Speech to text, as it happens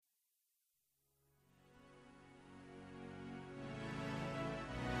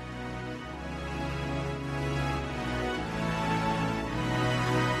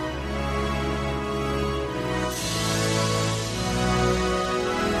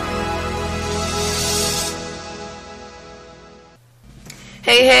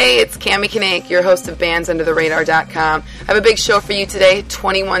Hey, it's Cammie Kinake, your host of BandsUnderTheRadar.com. I have a big show for you today,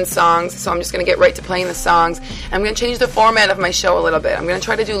 21 songs, so I'm just going to get right to playing the songs. I'm going to change the format of my show a little bit. I'm going to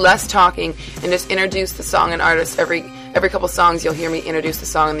try to do less talking and just introduce the song and artist. Every couple songs you'll hear me introduce the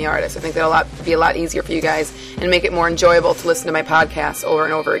song and the artist. I think that'll be a lot easier for you guys and make it more enjoyable to listen to my podcasts over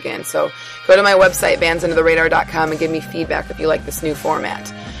and over again. So go to my website, BandsUnderTheRadar.com, and give me feedback if you like this new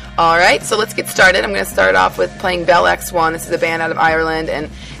format. Alright, so let's get started. I'm going to start off with playing Bell X1. This is a band out of Ireland, and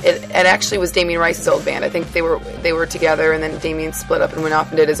it actually was Damien Rice's old band. I think they were together, and then Damien split up and went off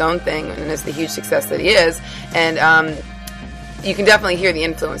and did his own thing, and is the huge success that he is. And you can definitely hear the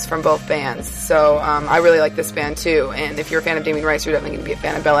influence from both bands. So I really like this band too, and if you're a fan of Damien Rice, you're definitely going to be a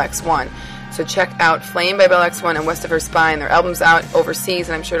fan of Bell X1. So check out Flame by Bell X1 and West of Her Spine. Their album's out overseas,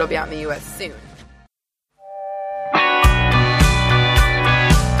 and I'm sure it'll be out in the U.S. soon.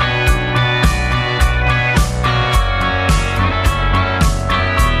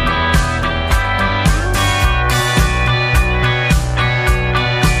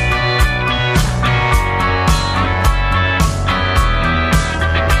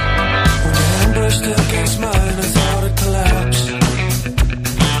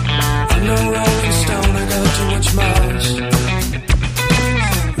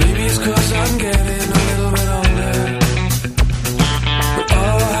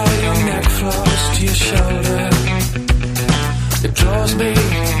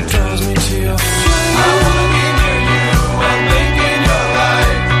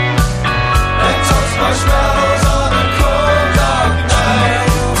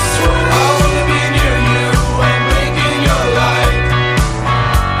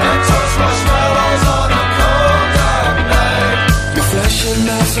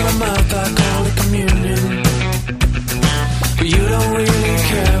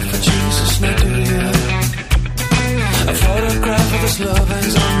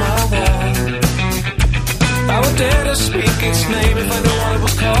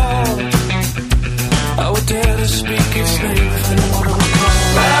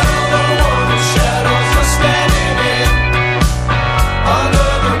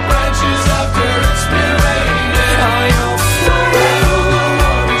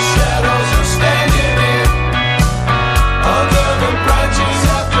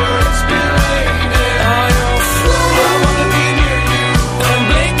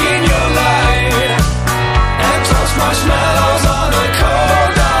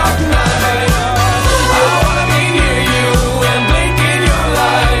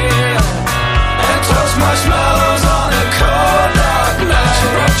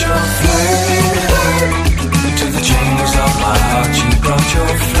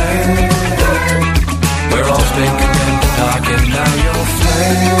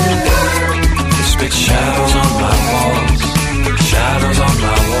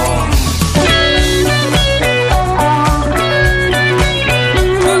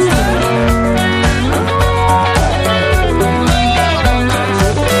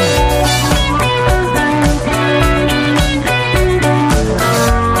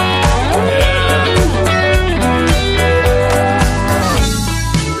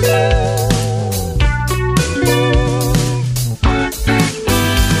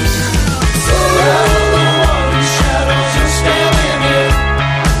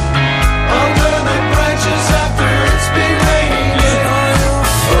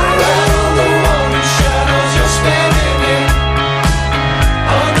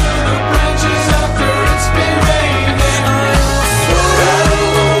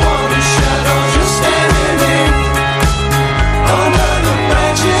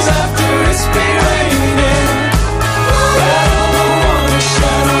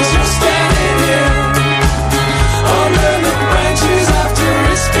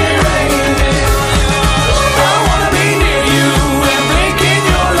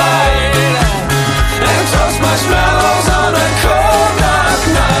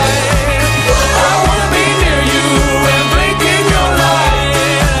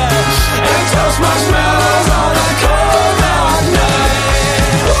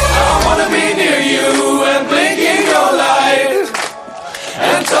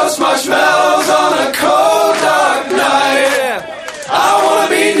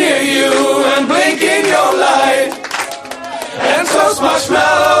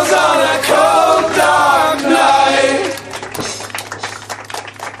 Marshmallows on a cold dark night.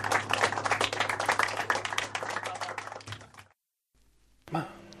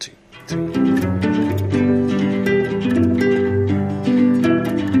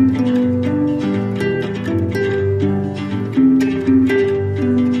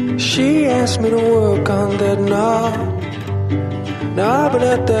 She asked me to work on that knob. Now I've been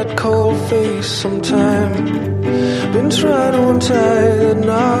at that cold face some time. Been trying to untie that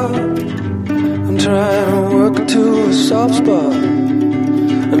knot. I'm trying to work it to a soft spot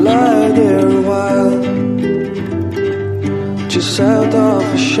and lie there a while. Just south off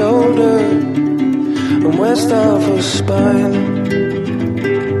her shoulder and west off her spine.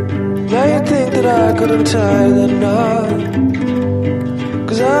 Now you think that I could untie that knot,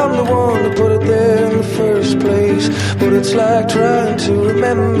 'cause I'm the one to put it there in the first place. But it's like trying to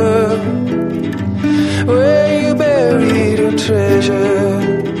remember where you buried your treasure.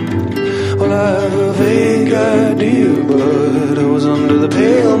 Well, I have a vague idea, but I was under the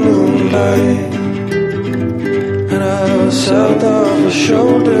pale moonlight, and I was south of her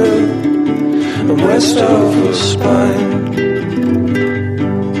shoulder and west of her spine.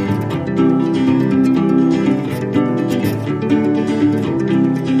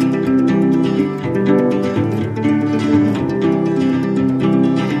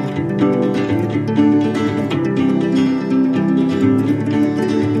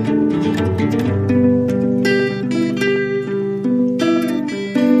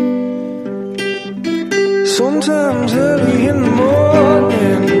 Sometimes early in the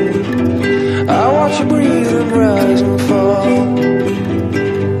morning I watch her breathe and rise and fall.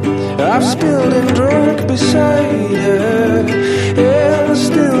 I've spilled and drunk beside her in the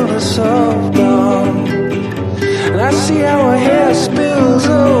stillness of dawn, and I see how her hair spills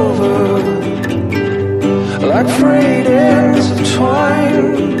over like frayed ends of twine,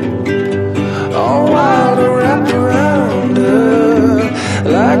 all wild and wrapped around her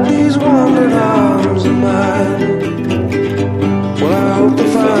like these wandering arms of mine. Well, I hope to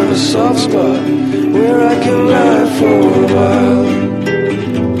find a soft spot where I can lie for a while,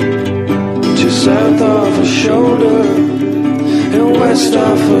 just south of her shoulder and west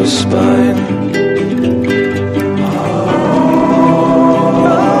of her spine.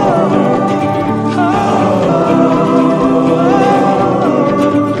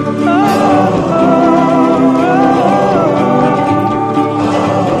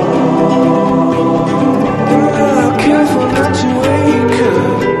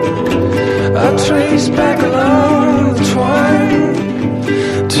 Trace back along the twine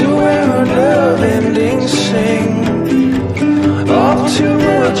to where her nerve endings sing off too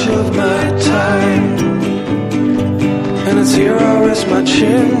much of my time. And it's here I rest my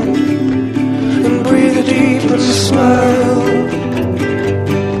chin and breathe a deep and smile,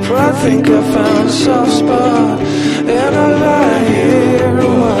 for I think I found a soft spot and I lie here a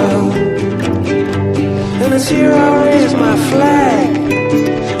while. And it's here I raise my flag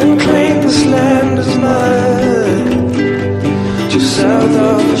and claim this land is mine, just south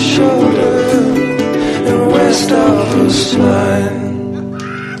of the shoulder and west of her spine.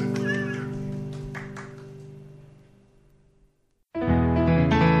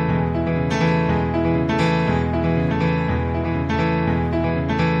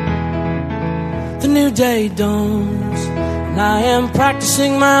 The new day dawns, and I am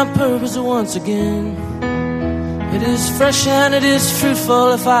practicing my purpose once again. It is fresh and it is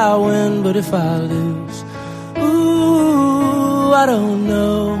fruitful if I win, but if I lose, ooh, I don't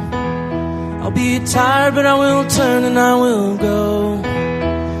know. I'll be tired, but I will turn and I will go.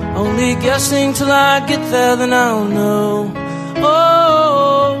 Only guessing till I get there, then I'll know.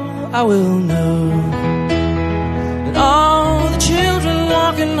 Oh, I will know that all the children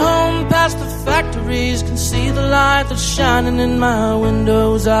walking home past the factories can see the light that's shining in my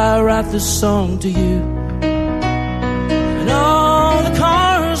windows. I write this song to you. All the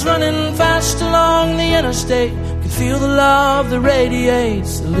cars running fast along the interstate can feel the love that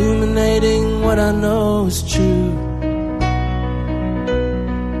radiates, illuminating what I know is true.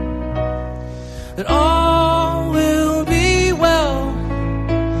 That all will be well,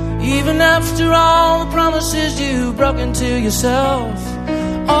 even after all the promises you broke into yourself.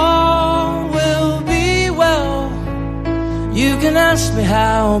 All will be well. You can ask me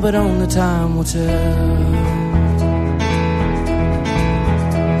how, but only time will tell.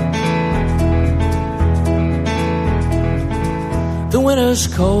 The winter's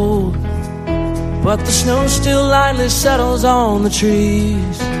cold, but the snow still lightly settles on the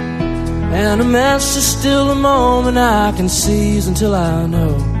trees, and a mess is still a moment I can seize until I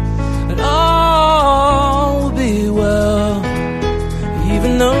know that all will be well,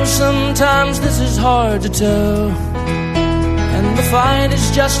 even though sometimes this is hard to tell, and the fight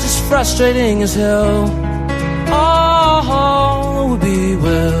is just as frustrating as hell. All will be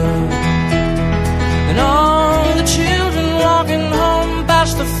well, and all the children walking home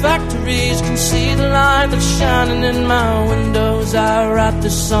past the factories can see the light that's shining in my windows. I write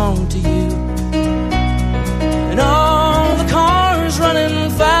this song to you. And all the cars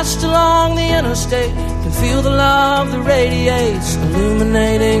interstate. Can feel the love that radiates,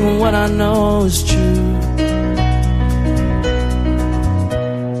 illuminating what I know is true.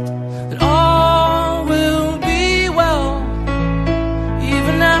 That all will be well,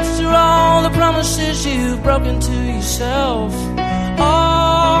 even after all the promises you've broken to yourself.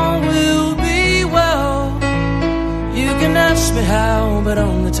 All will be well. You can ask me how, but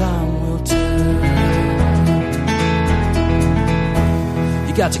only time will tell.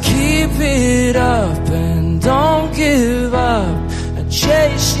 You got to keep it up and don't give up, and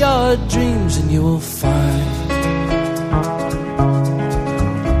chase your dreams and you will find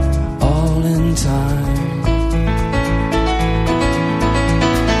all in time.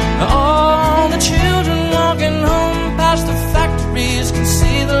 All the children walking home past the factories can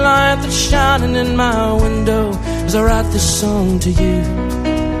see the light that's shining in my window as I write this song to you.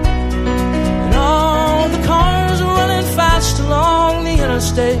 And all the cars running fast along the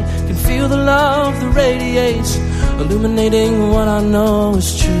interstate can feel the love that radiates, illuminating what I know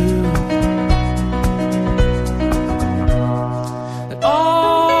is true. That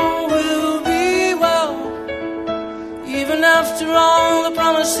all will be well, even after all the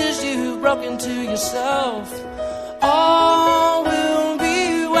promises you've broken to yourself. All will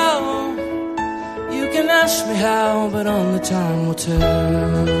be well. You can ask me how, but only time will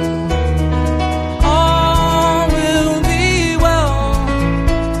tell. All will be well,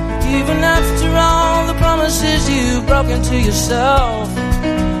 even after all the promises you've broken to yourself.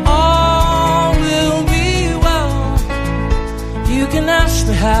 All will be well. You can ask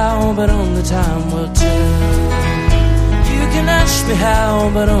me how, but only time will tell. You can ask me how,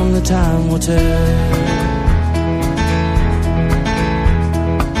 but only time will tell.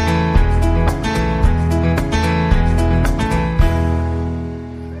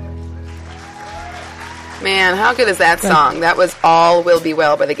 Man, how good is that song? That was All Will Be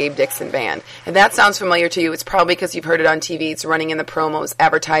Well by the Gabe Dixon Band. If that sounds familiar to you, it's probably because you've heard it on TV. It's running in the promos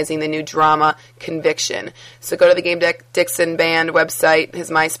advertising the new drama Conviction. So go to the Gabe Dixon Band website,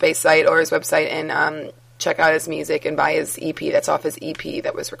 his MySpace site, or his website, and check out his music and buy his EP. That's off his EP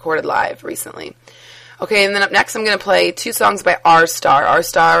that was recorded live recently. Okay, and then up next I'm going to play two songs by R-Star.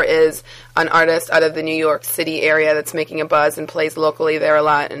 R-Star is an artist out of the New York City area that's making a buzz and plays locally there a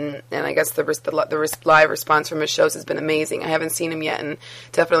lot, and I guess the live response from his shows has been amazing. I haven't seen him yet and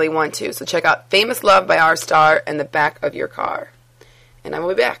definitely want to. So check out Famous Love by R-Star and The Back of Your Car. And I will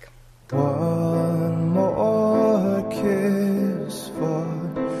be back. One more kiss for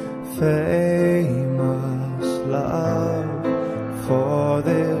famous love, for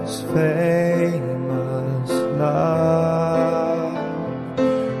this famous love.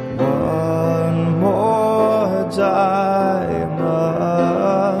 One more diamond,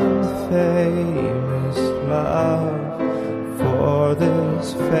 famous love, for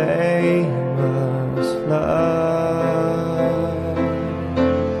this famous love.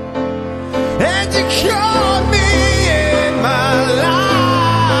 And you caught me in my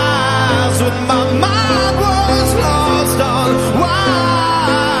lies when my mind was lost on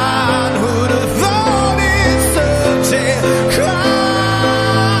wine. Who'd have thought it's such a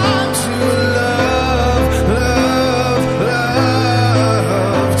crime to love, love, love,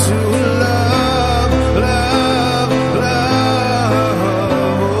 to love, love, love.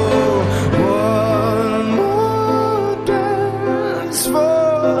 One more dance for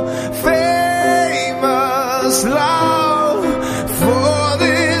famous love, for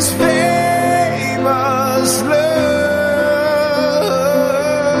this famous love,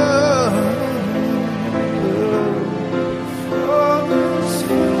 for this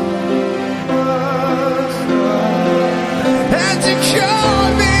famous love. And you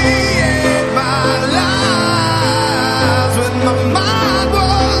caught me in my lies when my mind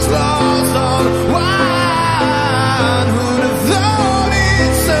was lost on wine. Who'd have thought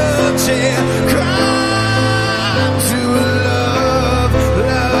it's such a crime to love,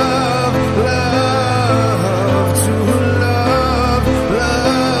 love, love, to love,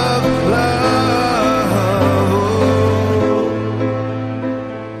 love, love.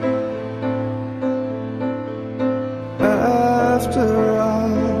 After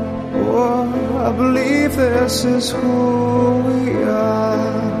all, oh, I believe this is who we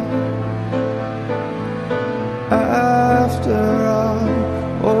are. After all,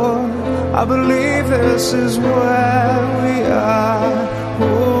 oh, I believe this is where we are,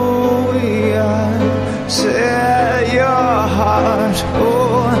 who we are. Set your heart,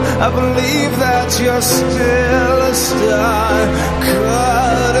 oh, I believe that you're still a star,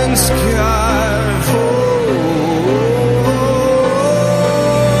 cut and scarred, oh.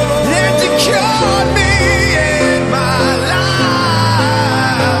 And you caught me in my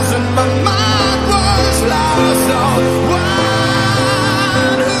lies when my mind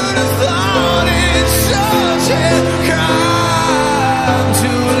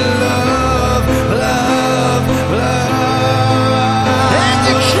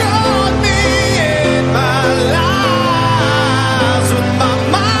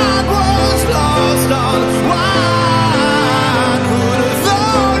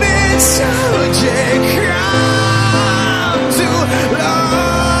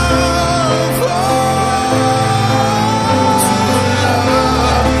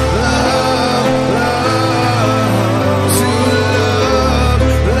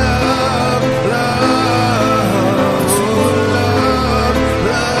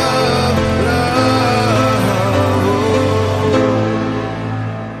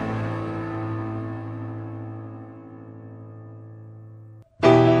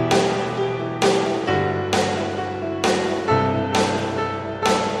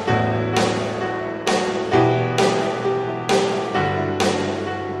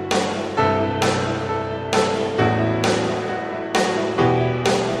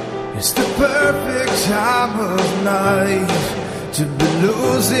It's the perfect time of night to be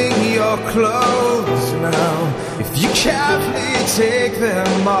losing your clothes now. If you carefully take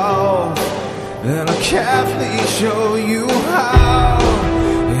them off, then I'll carefully show you how.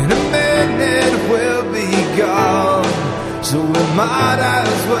 In a minute we'll be gone, so we might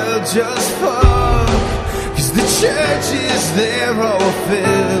as well just fuck. 'Cause the churches, they're all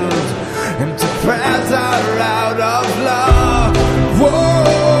filled, empty prayers are out of luck. Whoa,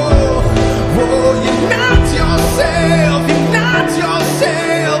 whoa, you're not yourself, you're not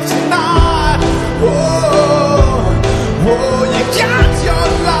yourself tonight. Whoa, whoa, you got your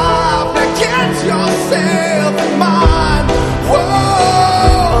life, now get yourself in mind. Whoa,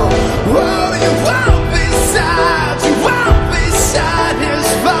 whoa, you won't be sad, you won't be sad,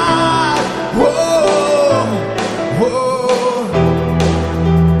 it's fine. Whoa, whoa.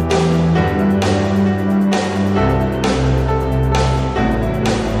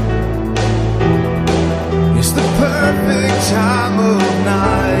 It's the perfect time of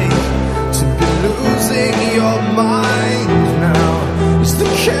night to be losing your mind now. As the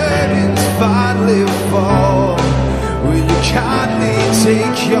curtains finally fall, will you kindly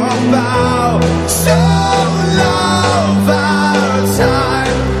take your bow? So love our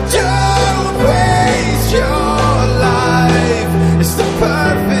time, don't waste your life. It's the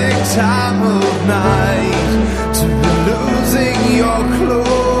perfect time of night to be losing your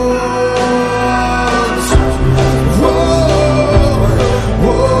clothes. Whoa,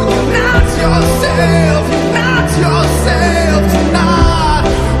 whoa, you're not yourself, you're not yourself tonight.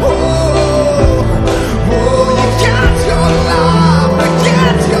 Whoa, whoa, you got your life, now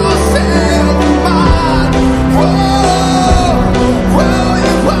get yourself in mind. Whoa, whoa,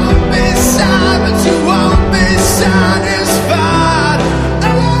 you won't be sad, but you won't be satisfied.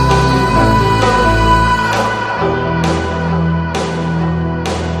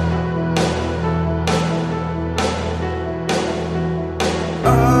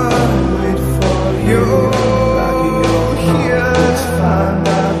 I'll wait for you. You're here to find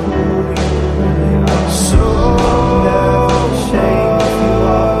out who you really are. So never change, you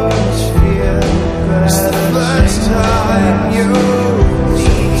always fear. It's the first time you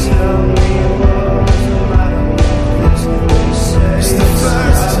tell me what it's the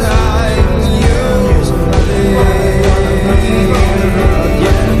first time you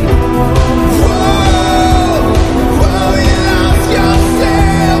Whoa, whoa, you lost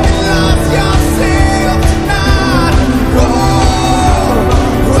yourself tonight. Whoa,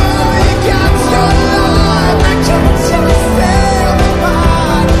 whoa, you got your life, now get yourself in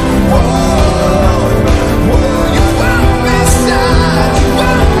mind. Whoa, whoa, you won't be sad, you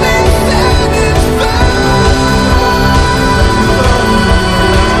won't be satisfied.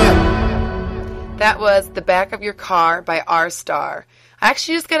 That was The Back of Your Car by R-Star. I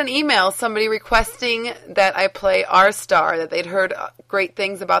actually just got an email, somebody requesting that I play R-Star, that they'd heard great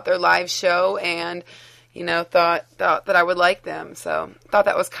things about their live show and, you know, thought that I would like them. So thought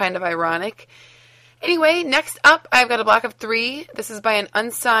that was kind of ironic. Anyway, next up, I've got a block of 3. This is by an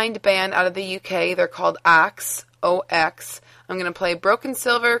unsigned band out of the UK. They're called Ox, O-X. I'm going to play Broken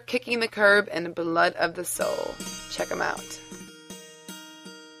Silver, Kicking the Curb, and Blood of the Soul. Check them out.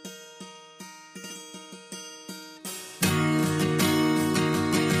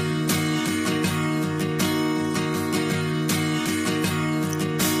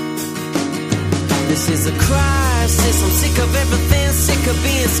 This is a crisis, I'm sick of everything, sick of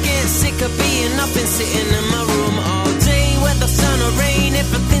being scared, sick of being up and sitting in my room all day, whether sun or rain,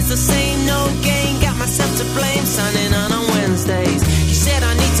 everything's the same, no gain, got myself to blame, signing on Wednesdays. You said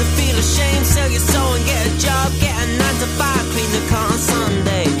I need to feel ashamed, sell your soul and get a job, get a 9 to 5, clean the car on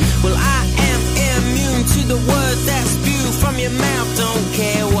Sunday. Well, I am immune to the words that spew from your mouth, don't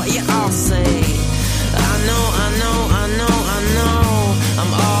care what you all say. I know,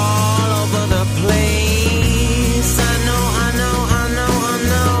 I'm all over the place. I know,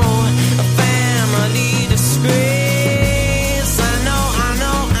 a family disgrace. I know,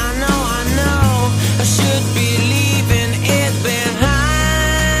 I should be leaving it behind.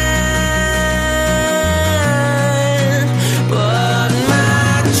 But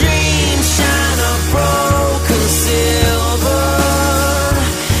my dreams shine a broken silver,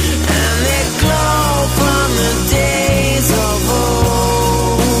 and they glow from the days of old.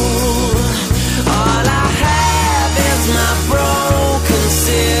 All I have is my broken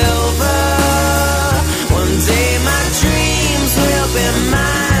silver. One day my dreams will be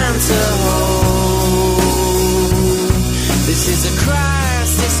mine to hold. This is a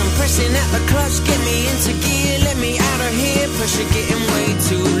crisis, I'm pressing at the clutch. Get me into gear, let me out of here. Pressure getting way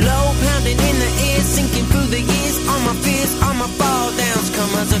too low, pounding in the ear, sinking through the years. All my fears, all my fall downs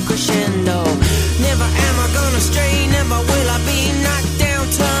come as a crescendo.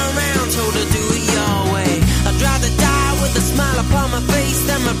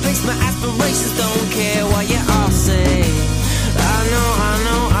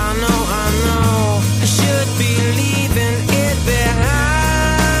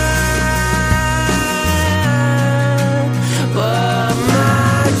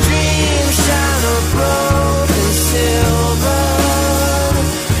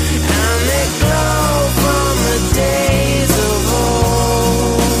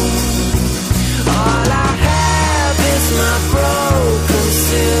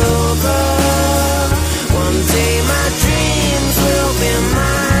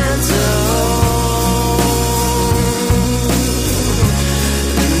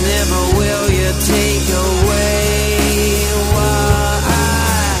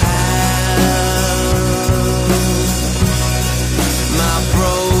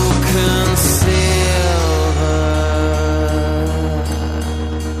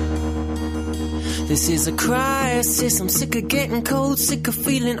 This is a crisis, I'm sick of getting cold, sick of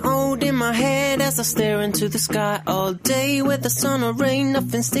feeling old in my head as I stare into the sky all day. Whether sun or rain,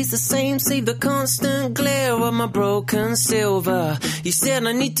 nothing stays the same, save the constant glare of my broken silver. You said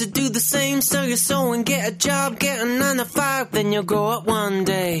I need to do the same, sell your soul and get a job, get a 9 to 5, then you'll grow up one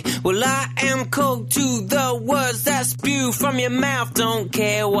day. Well, I am cold to the words that spew from your mouth, don't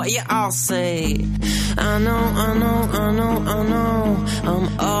care what you all say. I know, I know, I know, I know,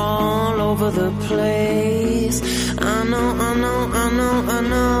 I'm all over the place. I know, I know, I know, I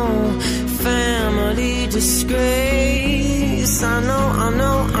know, family disgrace. I know, I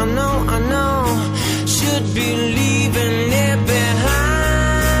know, I know, I know, should be leaving it behind.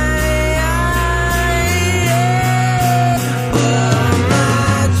 But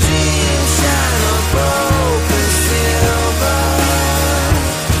my dreams shine a broken silver,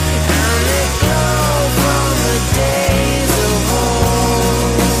 and they glow from the days of old.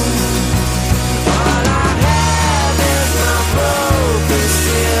 All I have is my broken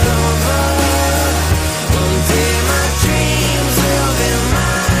silver. One day my dreams will be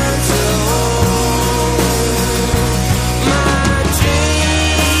mine to hold. My dreams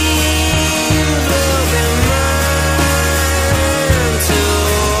will be mine to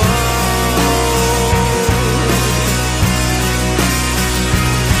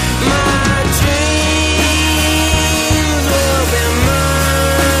hold. My dreams will be mine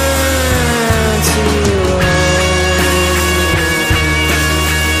to hold.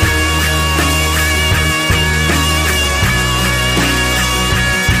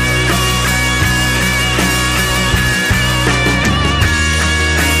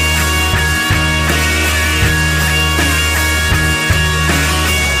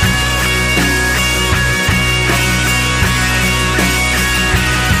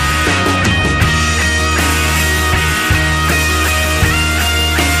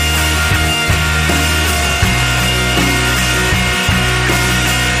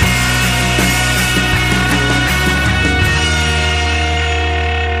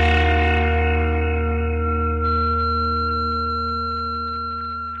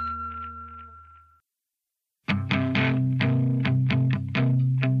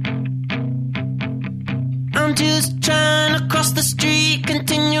 I'm just trying to cross the street,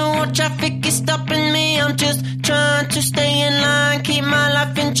 continual traffic is stopping me. I'm just trying to stay in line, keep my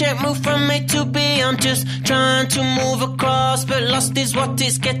life in check, move from A to B. I'm just trying to move across, but lost is what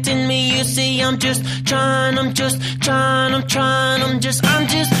is getting me. You see, I'm just trying, I'm just trying, I'm trying, I'm just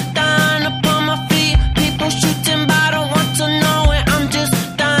dying upon my feet. People shooting, but I don't want to know it. I'm just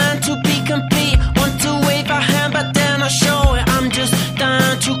dying to be complete. Want to wave a hand, but then I show it. I'm just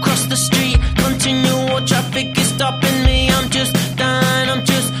dying to cross the street. Continual traffic is stopping me. I'm just dying, I'm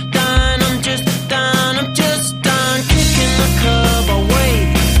just dying, I'm just dying, I'm just dying. Kicking the curb, I wait.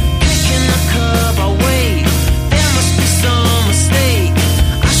 Kicking the curb, I wait. There must be some mistake.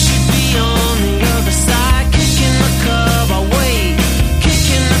 I should be on the other side. Kicking the curb, I wait.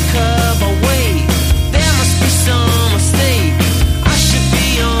 Kicking the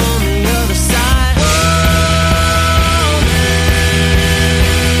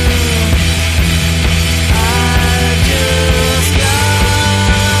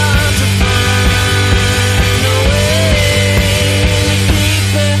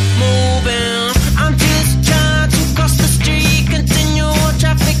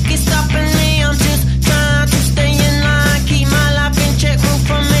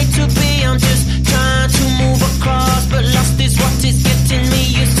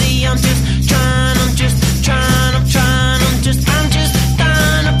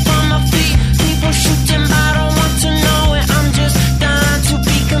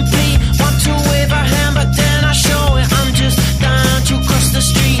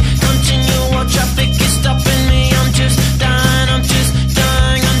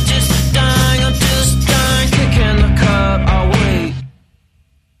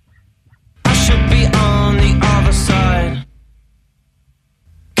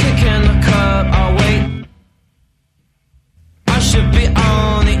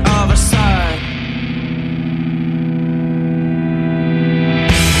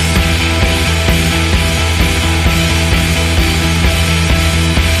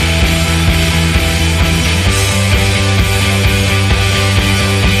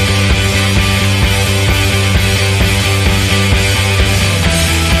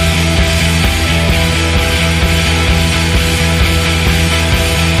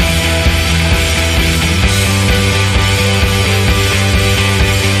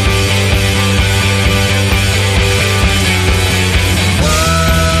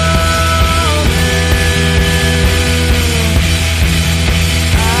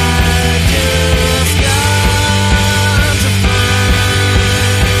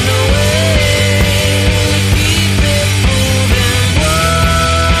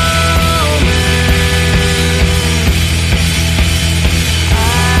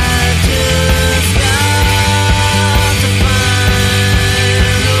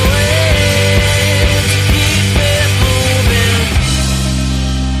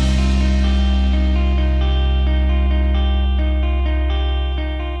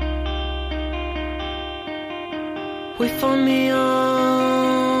Wait for me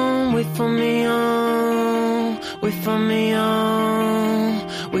on, wait for me on, wait for me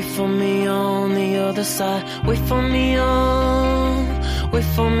on, wait for me on the other side. Wait for me on, wait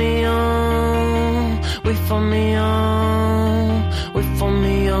for me on, wait for me on, wait for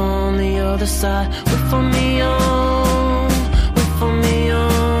me on the other side. Wait for me on, wait for me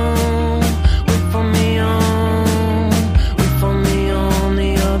on, wait for me on, wait for me on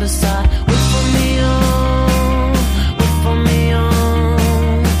the other side. Wait for me on, wait for me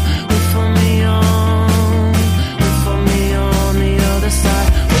on, wait for me on, wait for me on the other side.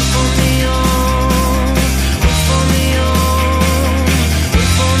 Wait for me on, wait for me on, wait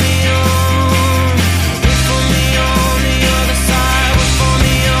for me on, wait for me on the other side. Wait for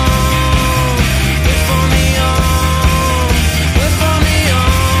me on, wait for me on, wait for me on, wait for me on, wait for me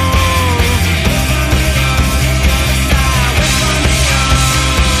on,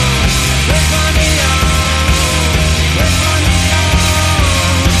 wait for me on,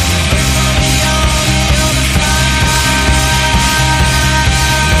 wait for me on the other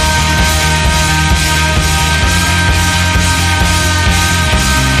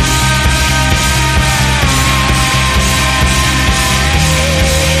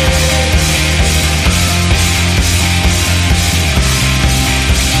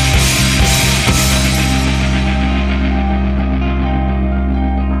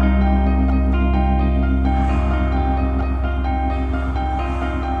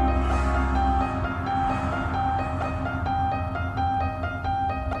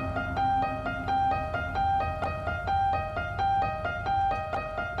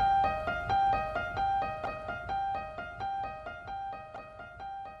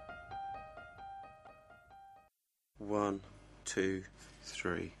One, two,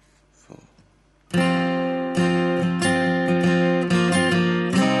 three, four.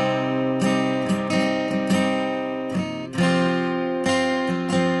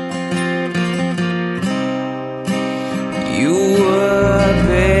 You were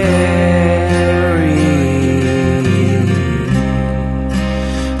buried.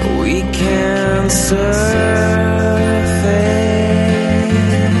 We can surface.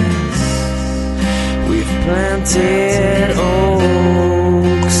 We've planted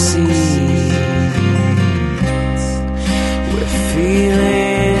oak seeds. We're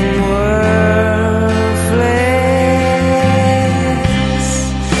feeling worthless.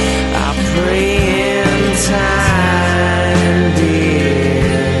 I pray in time,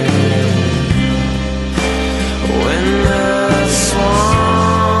 dear, when the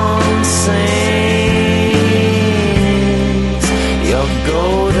swan sings, your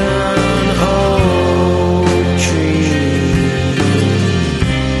golden oak tree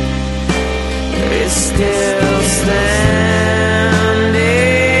is still standing.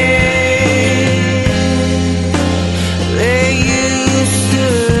 There you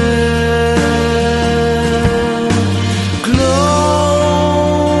stood, glowing,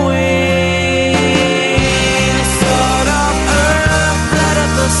 sort of earth, blood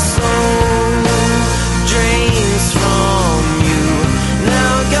of the soul drains from you.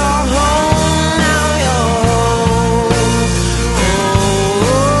 Now you're home, now you're home.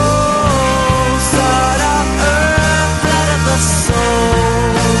 Oh, sort of earth,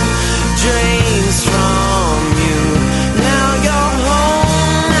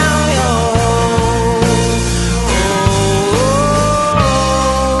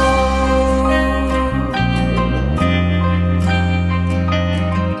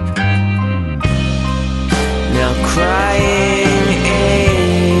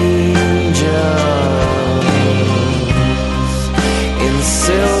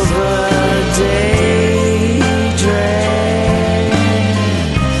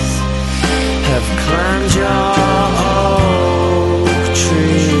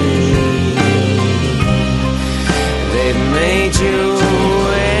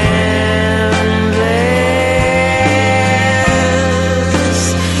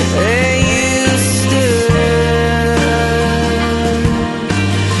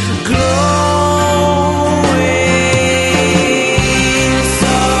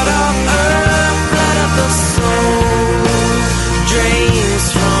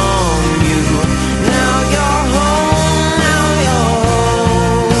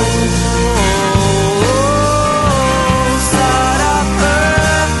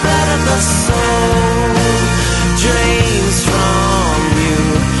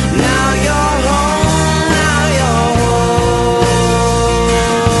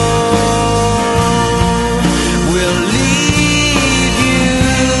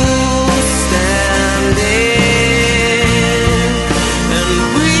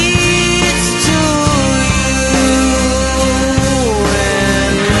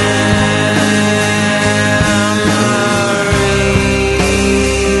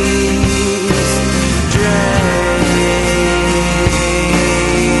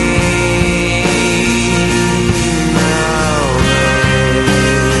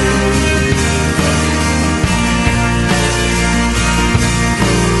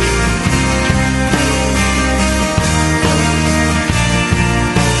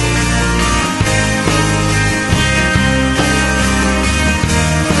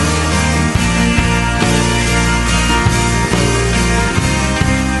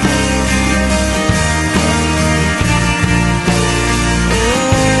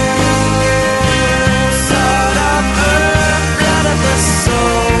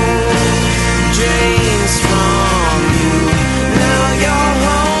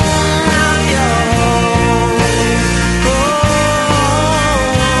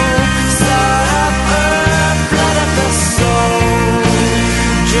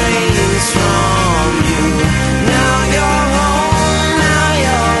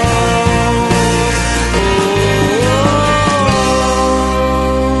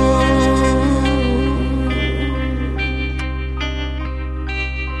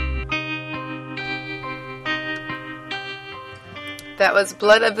 was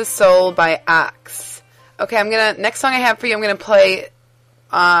Blood of the Soul by Ox. Okay, next song I have for you, I'm gonna play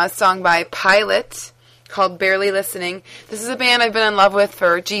a song by Pilot called Barely Listening. This is a band I've been in love with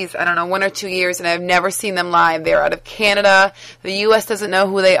for, 1 or 2 years, and I've never seen them live. They're out of Canada. The U.S. doesn't know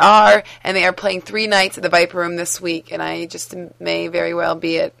who they are, and they are playing 3 nights at the Viper Room this week, and I just may very well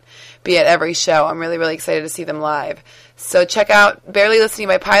be at every show. I'm really, really excited to see them live. So check out Barely Listening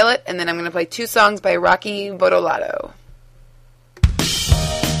by Pilot, and then I'm going to play 2 songs by Rocky Bodolato.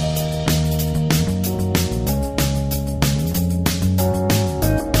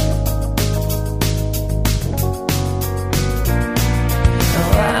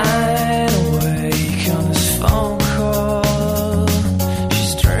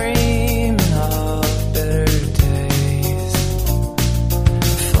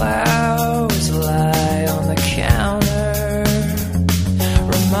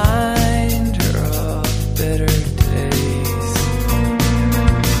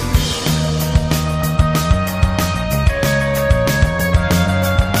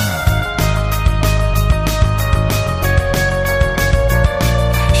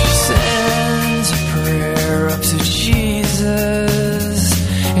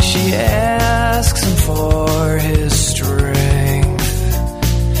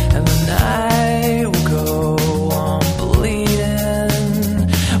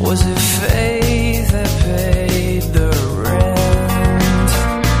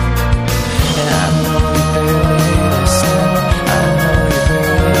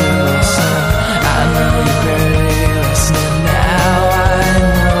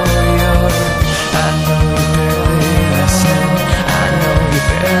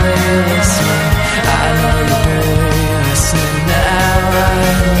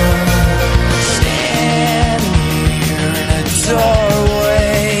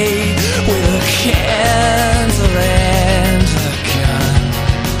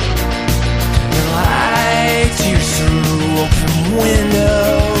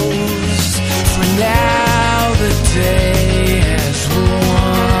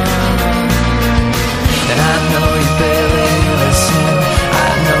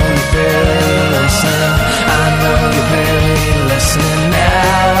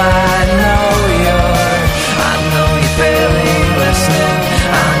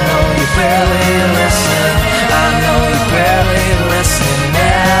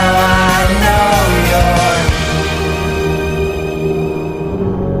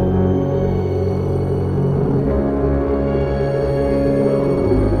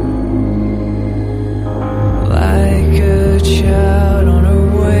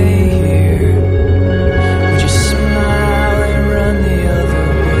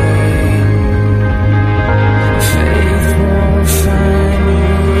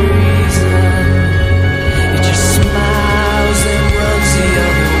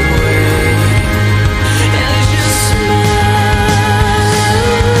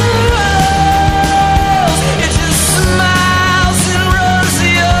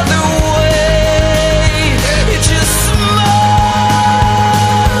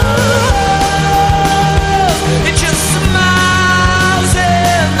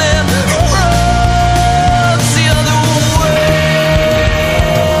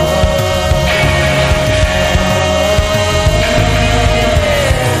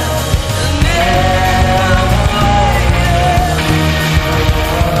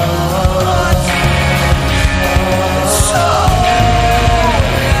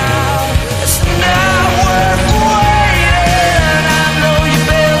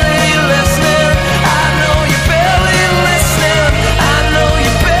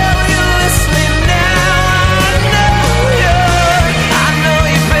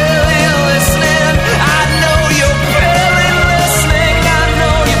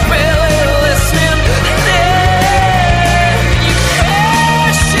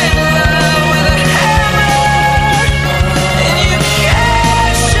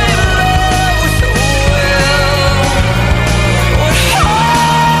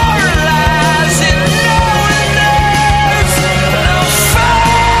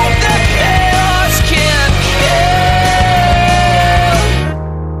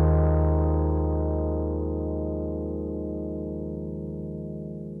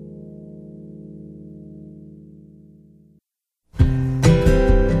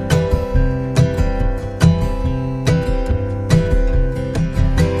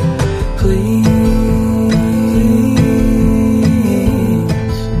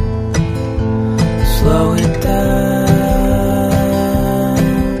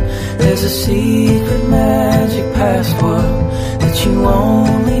 secret magic password that you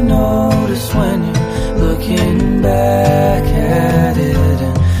only notice when you're looking back at it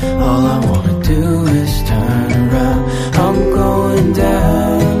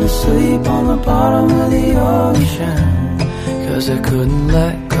 'cause I couldn't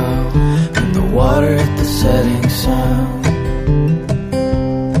let go when the water hit the setting sun.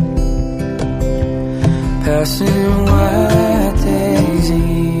 Passing white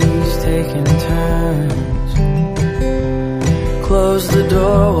daisies, taking turns. Close the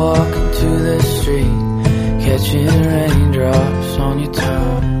door, walk into the street, catching raindrops on your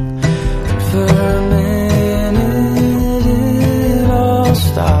tongue. And for a minute it all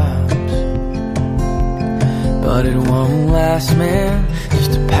stops, but it won't last, man.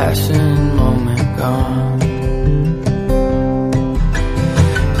 Just a passing moment gone.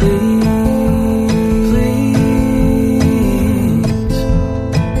 Please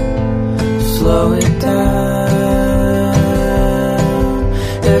slow it down.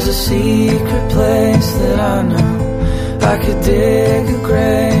 There's a secret place that I know I could dig a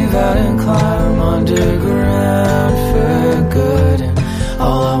grave out and climb underground for good. And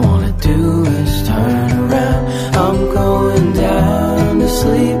all I wanna do is turn around. I'm going down to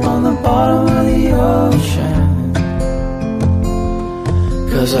sleep on the bottom of the ocean,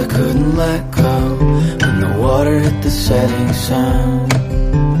 'cause I couldn't let go when the water hit the setting sun.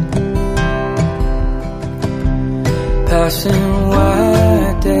 Passing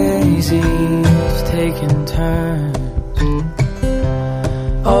white daisies, taking turns.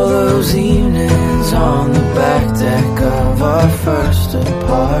 All those evenings on the back deck of our first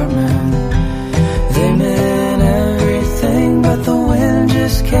apartment, they meant everything, but the wind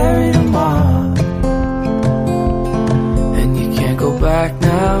just carried them off. And you can't go back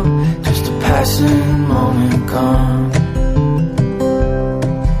now, just a passing moment gone.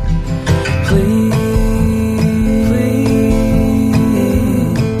 Please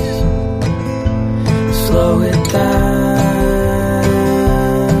slow it down.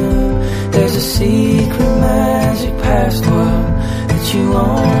 There's a secret magic past world that you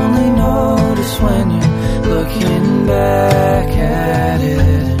only notice when you're looking back at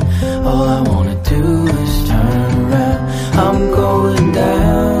it. All I wanna do is turn around. I'm going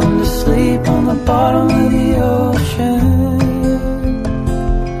down to sleep on the bottom of the ocean,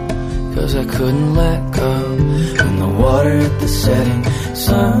 'cause I couldn't let go when the water hit the setting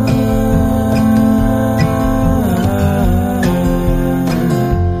sun.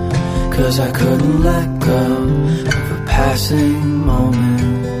 'Cause I couldn't let go of a passing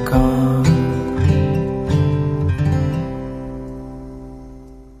moment gone.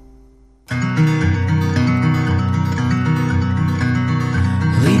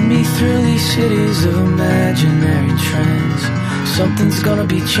 Lead me through these cities of imaginary trends. Something's gonna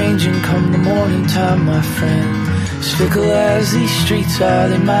be changing come the morning time, my friend. As fickle as these streets are,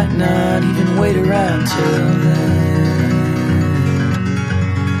 they might not even wait around till then.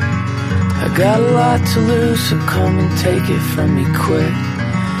 I got a lot to lose, so come and take it from me quick.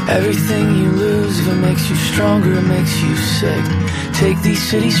 Everything you lose, if it makes you stronger, it makes you sick. Take these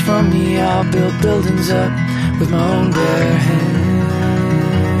cities from me, I'll build buildings up with my own bare hands.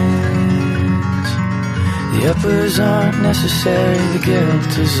 The uppers aren't necessary, the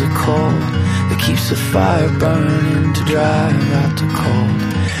guilt is a coal that keeps the fire burning to drive out the cold.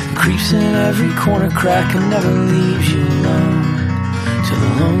 It creeps in every corner crack and never leaves you alone, till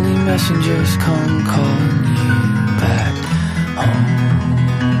the lonely messengers come calling you back home.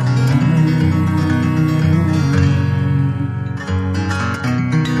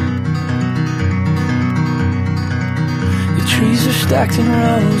 The trees are stacked in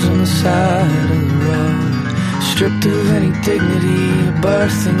rows on the side of the road, stripped of any dignity a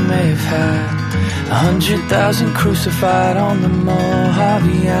birthing may have had. 100,000 crucified on the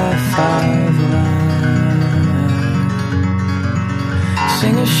Mojave I-5 line.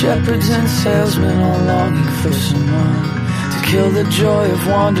 Singers, shepherds and salesmen all longing for someone to kill the joy of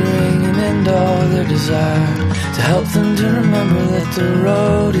wandering and end all their desire, to help them to remember that the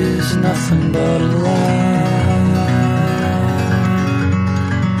road is nothing but a lie.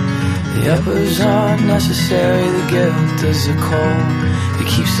 The uppers aren't necessary, the guilt is a coal that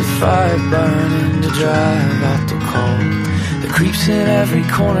keeps the fire burning to drive out the cold. That creeps in every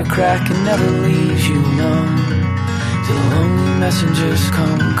corner crack and never leaves you alone, till the lonely messengers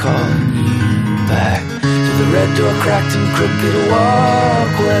come calling you back. To the red door cracked and crooked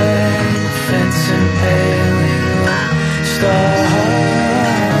walkway, fence and paling stars.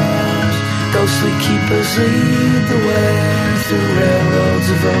 Ghostly keepers lead the way through railroads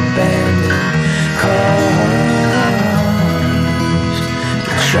of abandoned cars.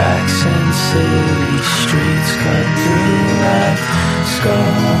 The tracks and city streets cut through life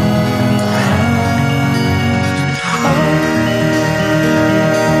scars.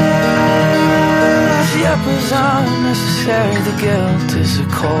 The uppers aren't necessary, the guilt is a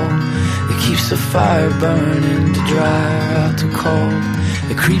coal that keeps the fire burning to dry out the cold.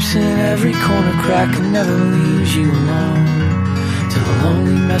 It creeps in every corner crack and never leaves you alone, till the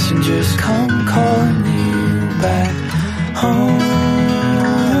lonely messengers come calling you back home.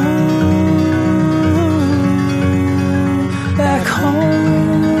 Back home.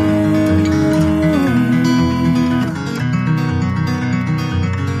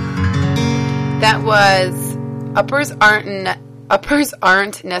 That was Uppers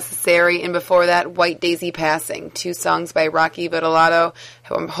Aren't Necessary, and before that, White Daisy Passing. 2 songs by Rocky Vitalato.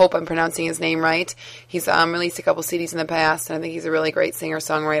 I hope I'm pronouncing his name right. He's released a couple CDs in the past, and I think he's a really great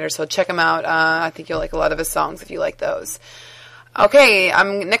singer-songwriter, so check him out. I think you'll like a lot of his songs if you like those. Okay,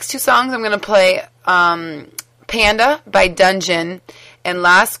 next 2 songs I'm going to play Panda by Dungeon and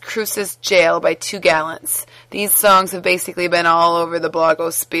Las Cruces Jail by 2 Gallants. These songs have basically been all over the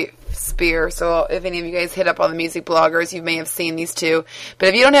blogosphere, so if any of you guys hit up all the music bloggers, you may have seen these 2. But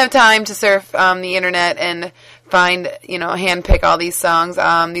if you don't have time to surf the internet and find, handpick all these songs,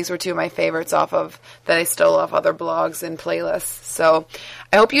 these were 2 of my favorites that I stole off other blogs and playlists. So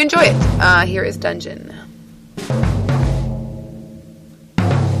I hope you enjoy it. Here is Dungeon.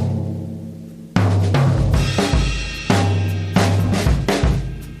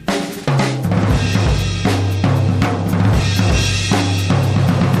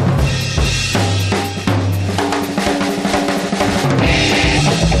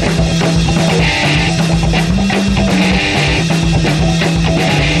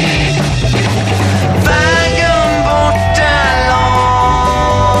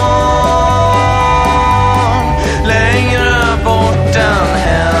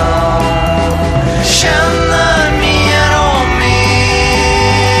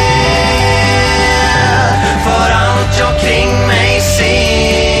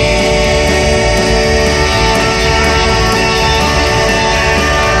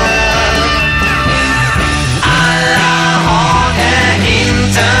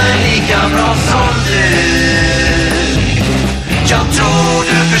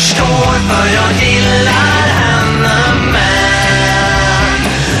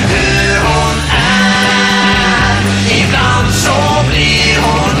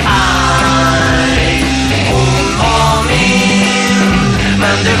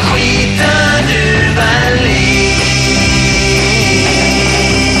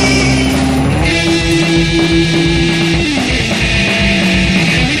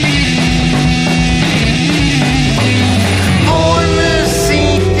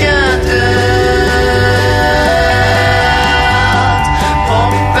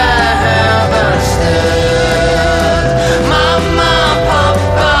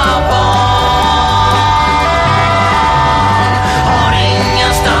 Har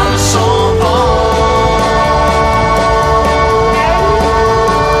ingenstans att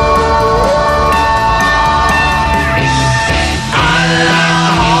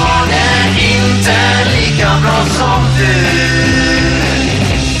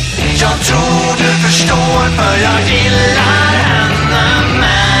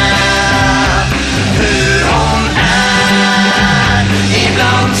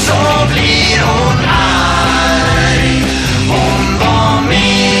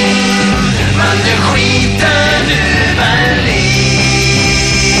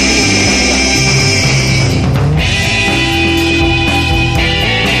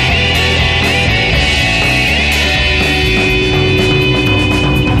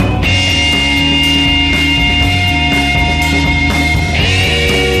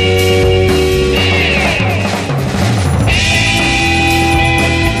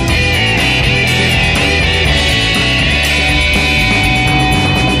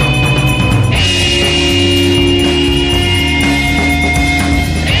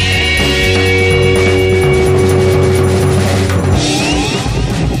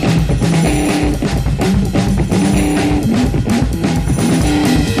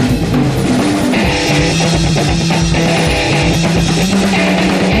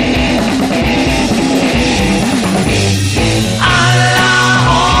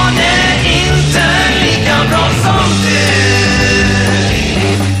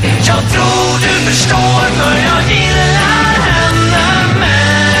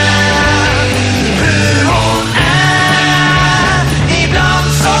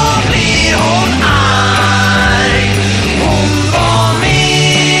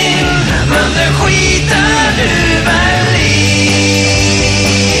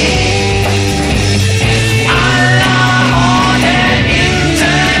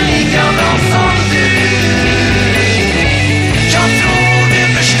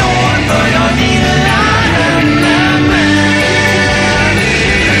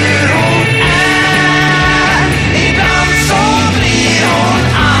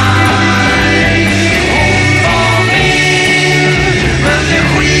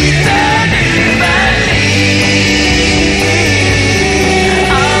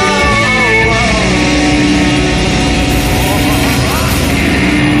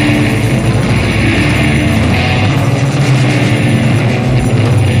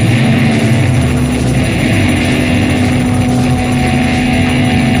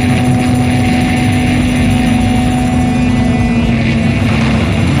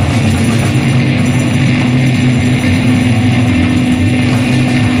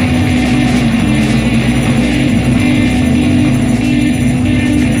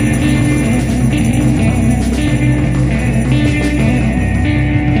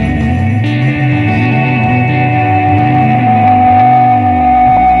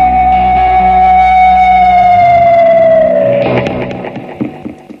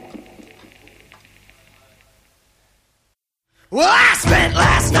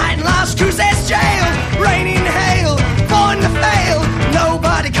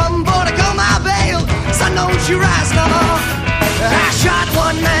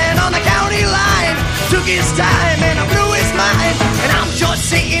his time and I blew his mind, and I'm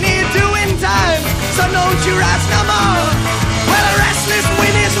just sitting here doing time. So don't you rise no more. Well, a restless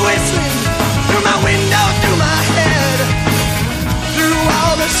wind is whistling through my window, through my head, through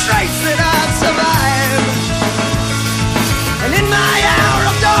all the straits that I've survived. And in my hour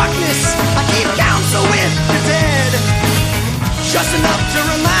of darkness, I keep counsel with the dead, just enough to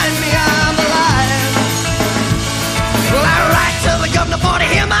remind me I'm alive. Well, I write to the governor for to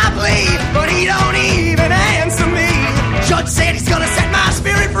hear my plea, but he don't even answer me. Judge said he's gonna set my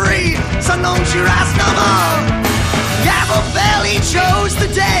spirit free, so don't you rise no more. Gavel fell, he chose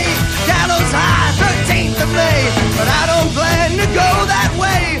the day, gallows high, 13th of May, but I don't plan to go that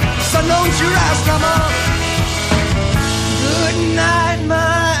way, so don't you rise no more. Good night,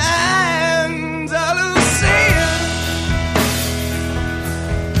 my Andalusia.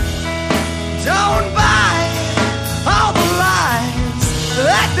 Don't buy all the lies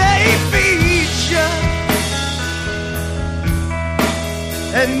that they feed you.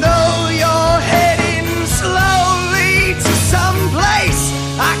 And though you're heading slowly to some place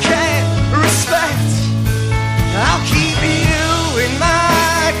I can't respect, I'll keep you in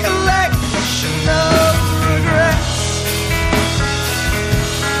my collection of regrets.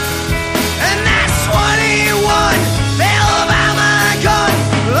 And that's 21 fell by my gun.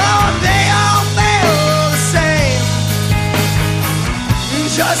 Lord, they all fell the same.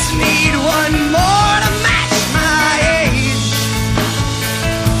 Just need one more to match my age.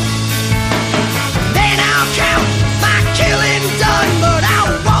 Then I'll count my killing done, but I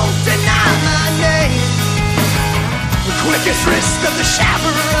won't deny my name. The quickest wrist of the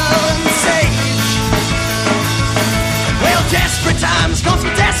chaperone sage. Well, desperate times comes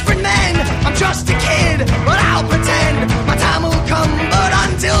with desperate men. I'm just a kid, but I'll pretend my time will come, but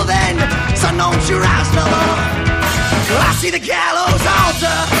until then, so don't you rise no more. I see the gallows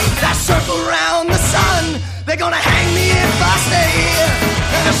altar that circle round the sun. They're gonna hang me if I stay here,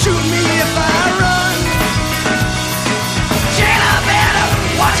 and they'll shoot me if I run. Jailer better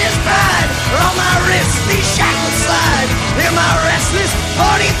watch his pride, or on my wrist these shackles slide. In my restless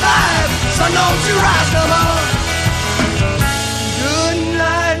 45, so don't you rise no more. Good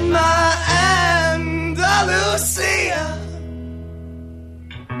night, my Andalusia.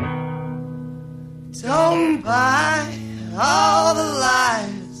 Don't buy all the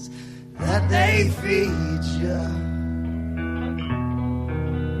lies that they feed you.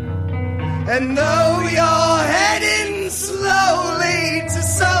 And though you're heading slowly to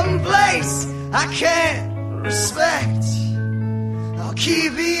some place I can't respect, I'll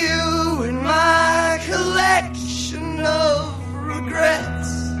keep you in my collection of regrets.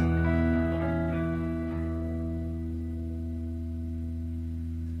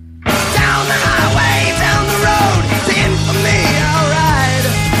 Down the highway, down the road to infamy I'll ride.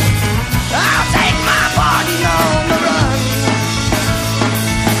 I'll take my pardon on the run,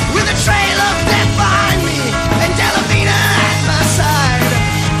 with a trail of death behind me and Delafina at my side.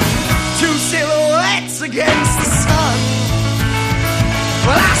 Two silhouettes against the sun.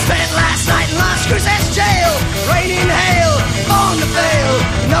 Well, I spent last night in Las Cruces jail, rain and hail, born to fail.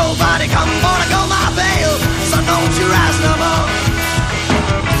 Nobody come born to go my bail, so don't you rise no more.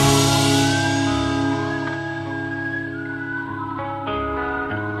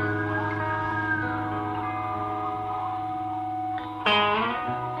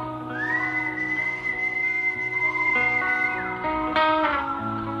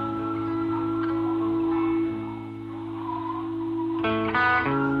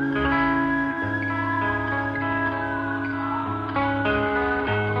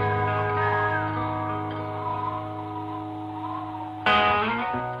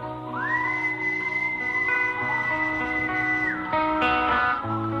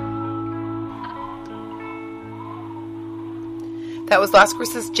 That was Las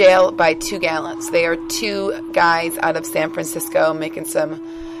Cruces Jail by 2 Gallants. They are 2 guys out of San Francisco making some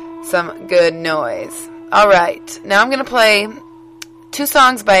good noise. All right, now I'm going to play 2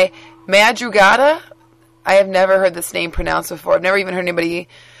 songs by Madrugada. I have never heard this name pronounced before. I've never even heard anybody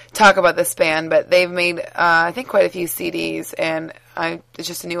talk about this band, but they've made, I think, quite a few CDs, and it's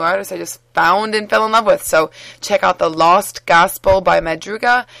just a new artist I just found and fell in love with. So check out The Lost Gospel by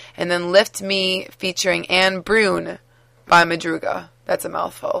Madruga, and then Lift Me featuring Anne Brune by Madruga. That's a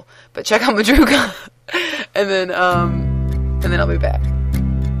mouthful, but check out Madruga, and then I'll be back.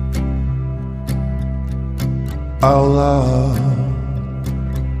 Oh love,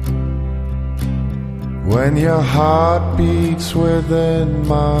 when your heart beats within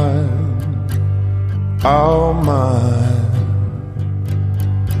mine, oh mine,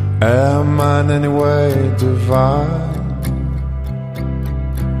 am I in any way divine?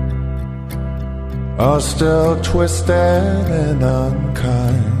 are still twisted and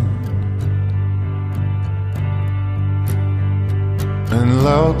unkind and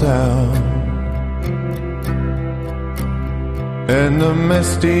low down in the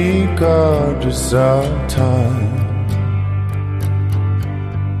misty gorges of time.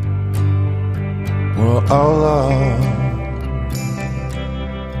 Well, oh Lord,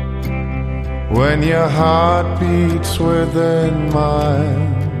 when your heart beats within mine.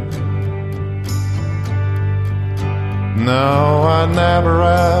 No, I never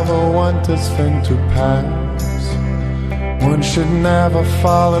ever want this thing to pass. One should never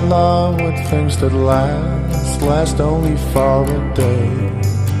fall in love with things that last only for a day.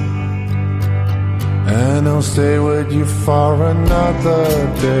 And I'll stay with you for another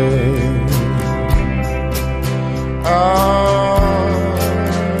day.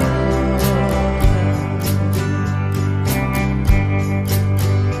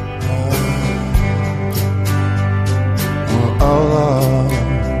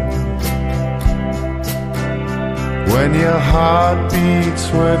 When your heart beats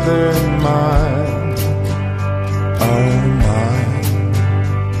within mine, oh mine,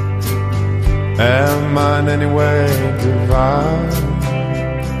 am mine anyway divine,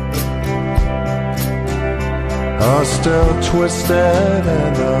 are still twisted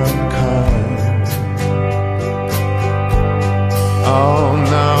and unkind. Oh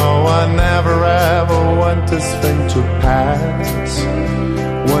no, I never ever want this thing to pass.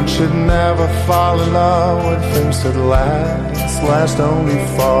 One should never fall in love with things that last only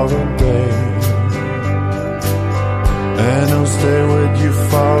for a day. And I'll stay with you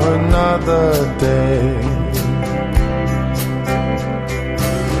for another day.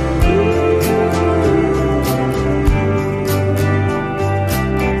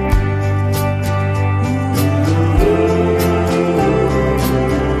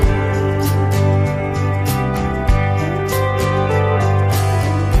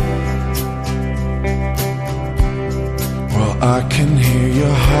 I can hear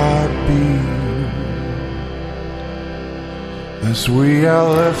your heartbeat as we are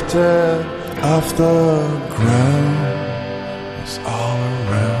lifted off the ground. It's all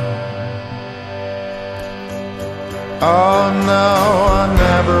around. Oh no, I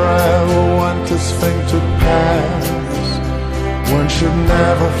never ever want this thing to pass. One should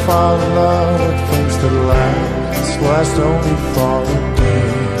never fall in love with things that last only for a day.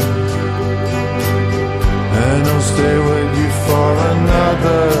 And I'll stay with you for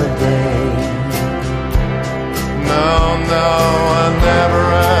another day. No, no, I never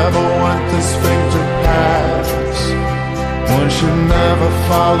ever want this thing to pass. One should never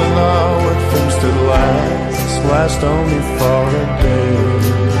fall in love with things that last only for a day.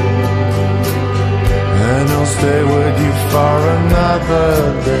 And I'll stay with you for another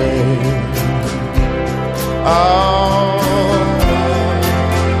day. Oh,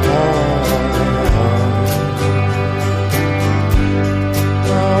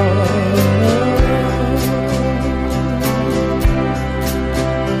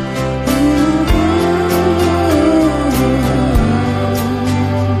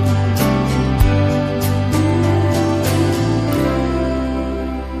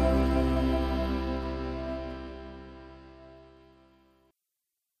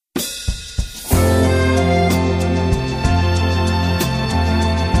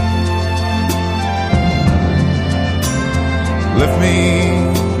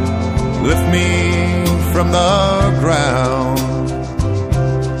 lift me from the ground,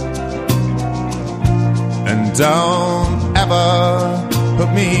 and don't ever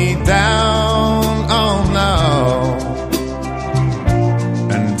put me down, oh no,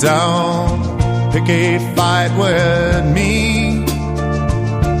 and don't pick a fight with me,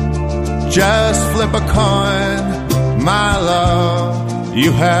 just flip a coin, my love,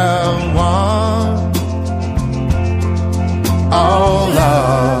 you have won. Oh,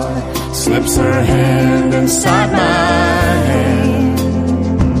 love slips her hand inside my hand.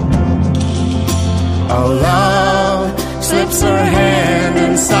 Oh, love slips her hand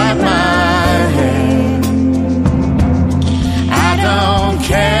inside my hand. I don't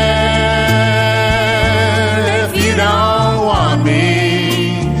care if you don't want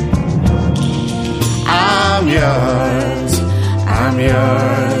me. I'm yours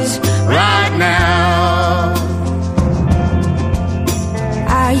right now.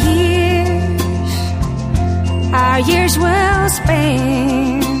 Our years well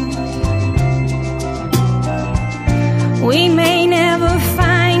spent. We may never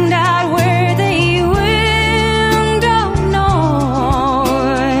find out where they went, oh no.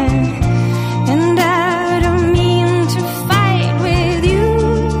 And I don't mean to fight with you.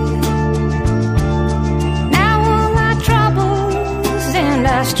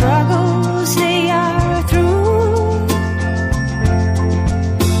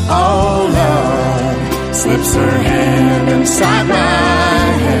 slips her hand inside my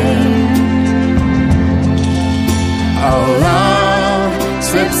hand. Oh, love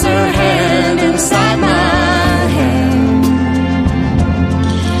slips her hand inside my hand.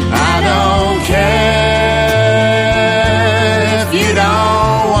 I don't care if you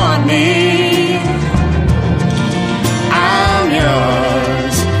don't want me. I'm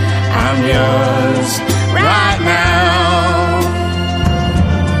yours right now.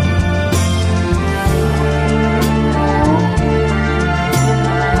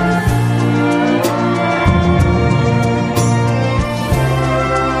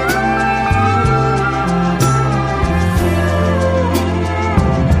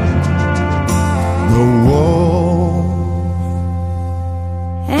 The wolf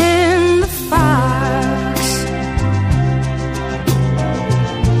and the fox,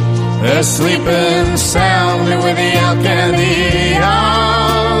 they're sleeping soundly with the elk and the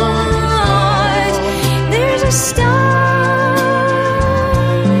ox. There's a starry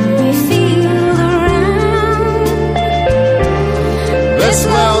field around this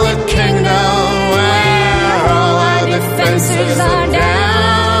lonely kingdom where all our defenses are down.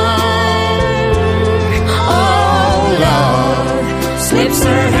 Slips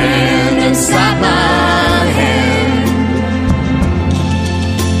her hand inside my hand.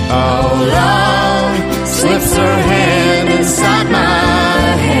 Oh, love slips her hand inside my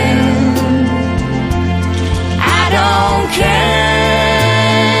hand. I don't care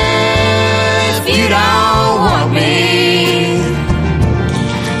if you don't want me.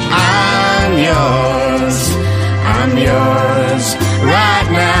 I'm yours right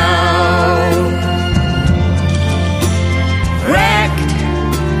now.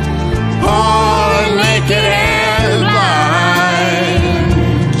 Naked and blind.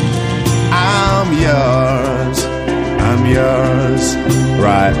 I'm yours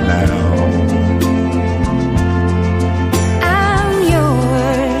right now. I'm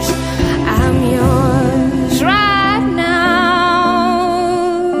yours right now.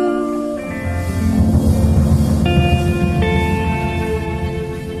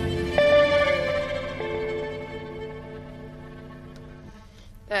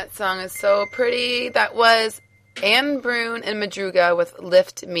 That song is so pretty. That was Anne Brune and Madruga with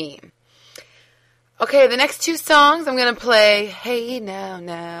Lift Me. Okay, the next two songs I'm going to play, Hey Now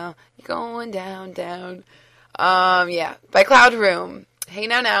Now, You're Going Down Down. By Cloud Room. Hey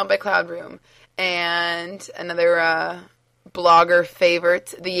Now Now by Cloud Room. And another blogger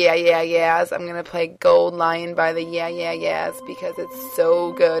favorite, the Yeah Yeah Yeahs. I'm going to play Gold Lion by the Yeah Yeah Yeahs because it's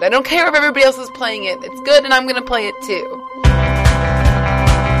so good. I don't care if everybody else is playing it. It's good and I'm going to play it too.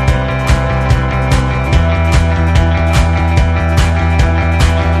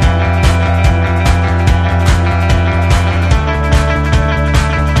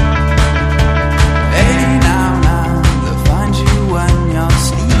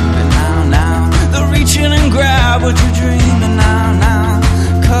 What you're dreaming now,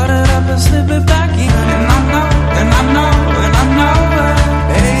 cut it up and slip it back in, and I know,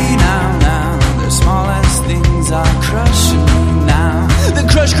 hey now, the smallest things are crushing me now, the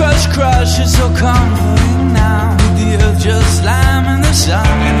crush, is so comforting now, with the earth just slamming the sun,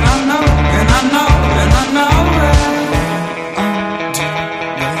 and I know,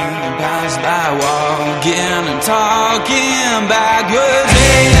 pass by walking and talking backwards,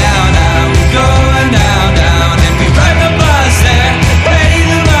 hey now, we're going down, and we ride the bus there, pay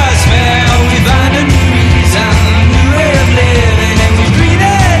the bus fare, we find a new reason, a new way of living, and we breathe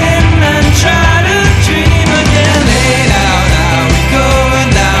it in and try to dream again, hey now, we're going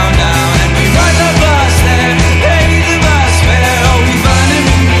down, and we ride the bus there, pay the bus fare, we find a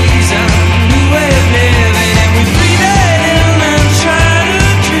new reason, a new way of living, and we breathe it in and try to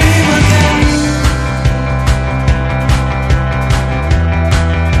dream again.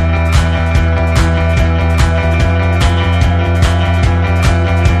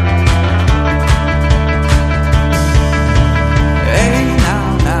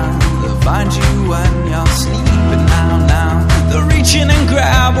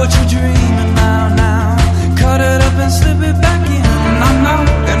 Grab what you're dreaming now, cut it up and slip it back in, and I know,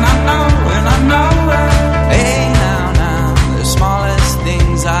 hey now, the smallest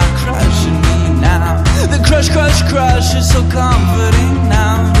things are crushing me now, the crush is so comforting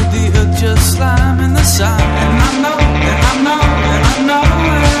now, with the earth just slamming the sun, and I know,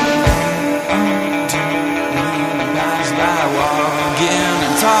 pass by walking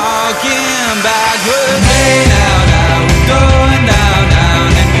and talking backwards, hey now, we're going down,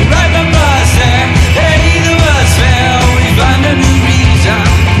 and we ride the bus there, pay the bus fare, we find a new reason,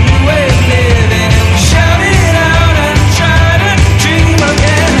 a new way of living, and we shout it out and try to dream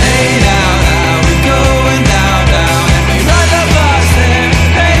again, hey now, we're going down.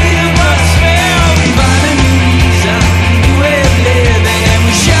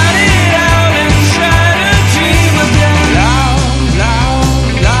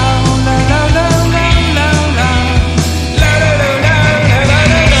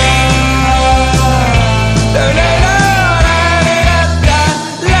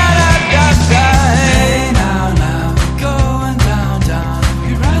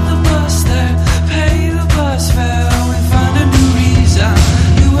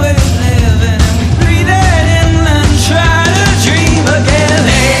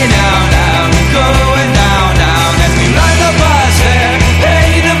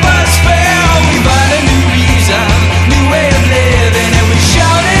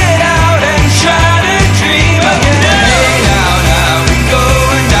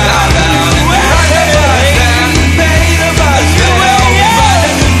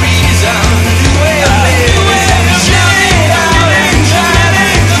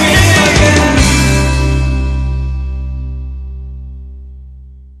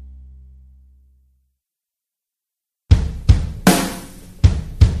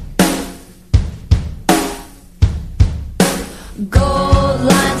 Gold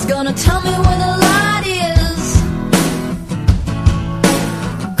line's gonna tell me where the light is.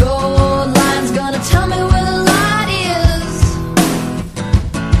 Gold line's gonna tell me where the light is.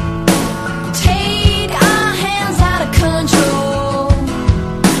 Take our hands out of control.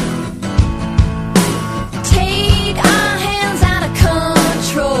 Take our hands out of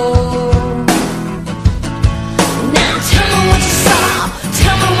control. Now tell me what you saw.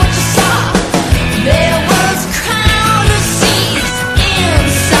 Tell me what you saw. There was a crowd of seas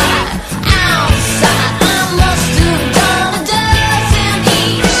inside, outside. I must have done a dozen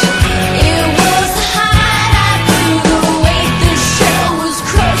each. It was the hideout through the weight the shell was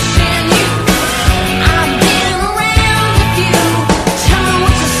crushing you. I've been around a few. Tell me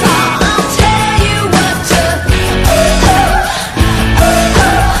what you saw. I'll tell you what to.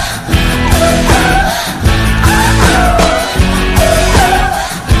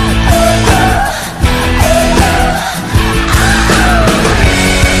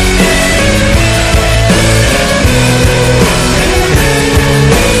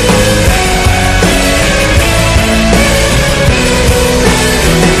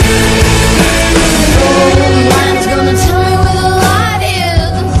 Gold line's gonna tell me where the light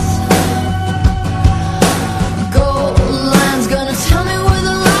is. Gold line's gonna tell me where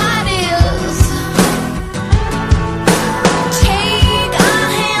the light is. Take our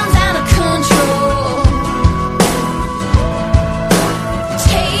hands out of control.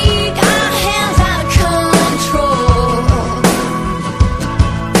 Take our hands out of control.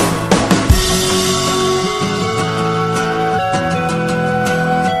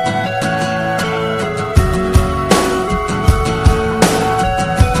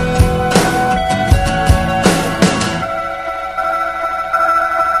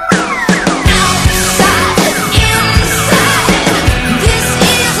 Outside, inside, this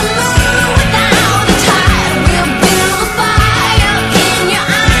is a moon without a tide. We'll build a fire in your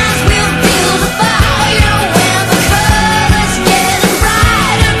eyes. We'll build a fire where the colors getting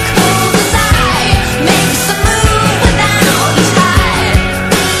brighter. Cool desire makes a move without a tide.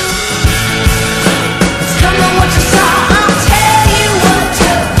 Tell me what you saw. I'll tell you what to.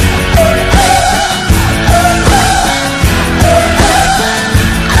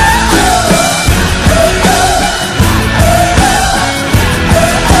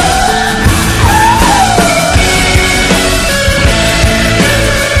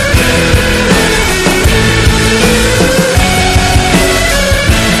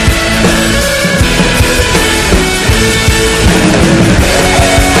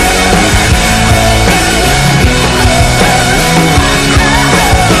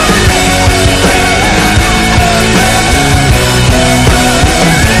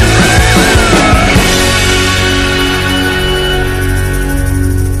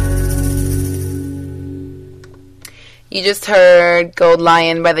 You just heard Gold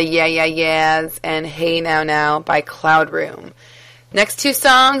Lion by the Yeah Yeah Yeahs and Hey Now Now by Cloud Room. Next two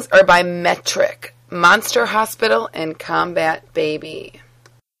songs are by Metric, Monster Hospital and Combat Baby.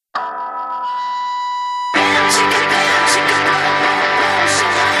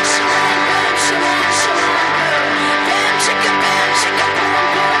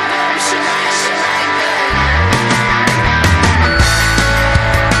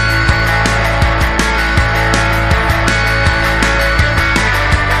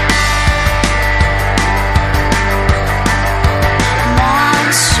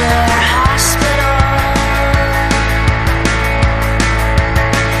 Monster Hospital.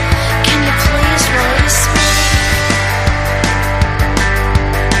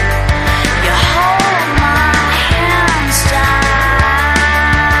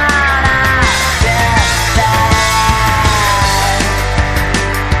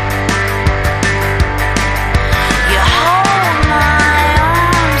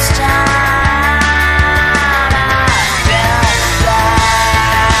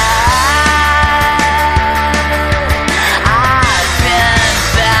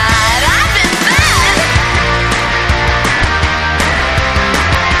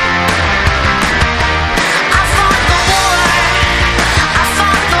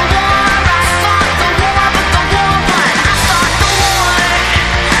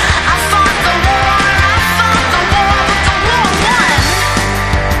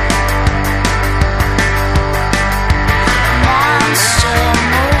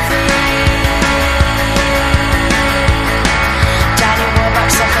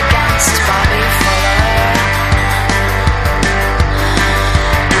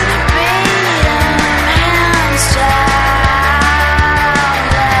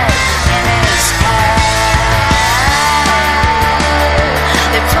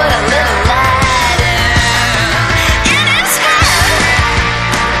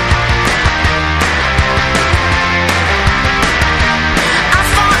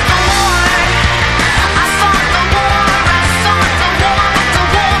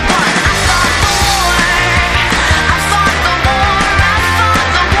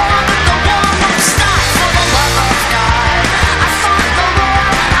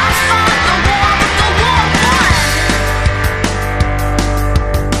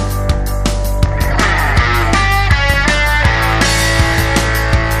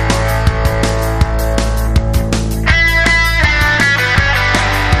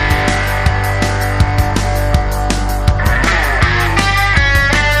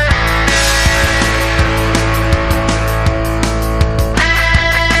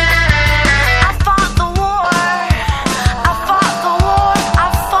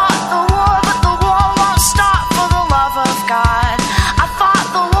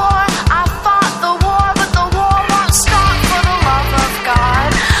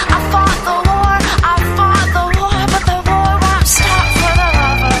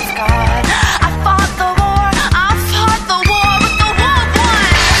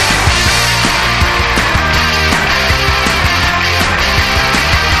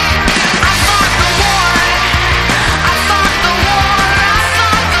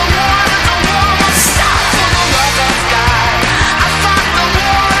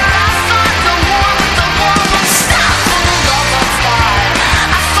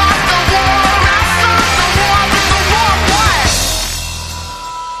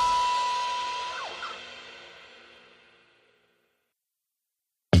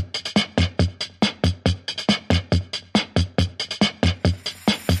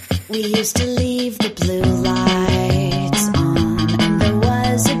 We used to leave the blue lights on, and there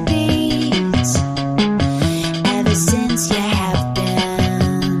was a beat. Ever since you have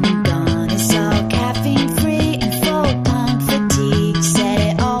been gone, it's all caffeine free and full punk fatigue. Said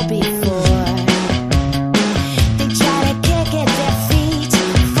it all before. They try to kick at their feet,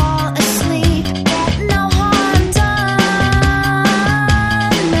 fall asleep, get no harm done.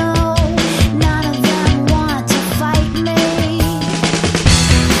 No, none of them want to fight me.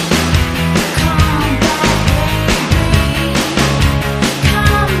 Come back, baby.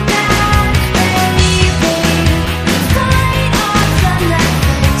 Come back, baby. Fight off the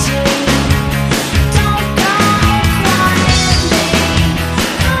lethargy. Don't go quietly.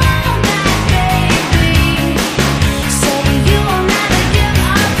 Come back, baby. Say you'll never give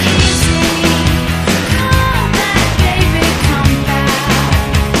up easy. Come back, baby. Come back.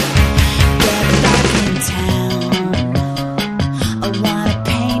 Get back in town. I wanna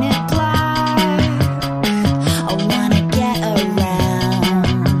paint it black. I wanna get around.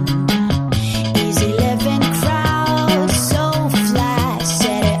 Easy living crowd, so flat.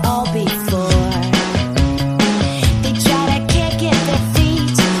 Said it all before. They try to kick at their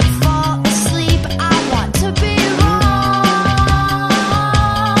feet, fall asleep. I want to be wrong,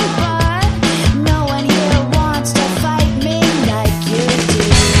 but no one here wants to fight me like you do.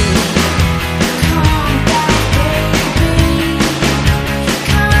 Come back, baby.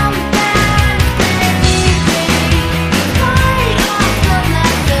 Come back, baby. Fight off the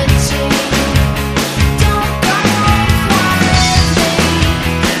lethargy. Don't go quietly.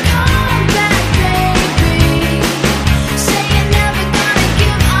 Come back, baby. Say you're never gonna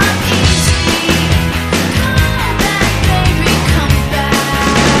give up easy. Come back, baby. Come back.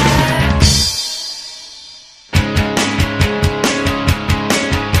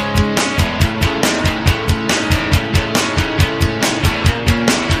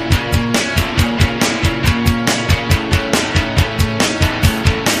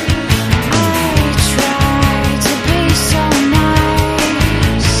 I try to be so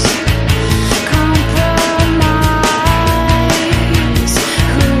nice, compromise.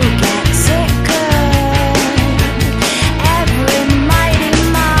 Who gets it good? Every mighty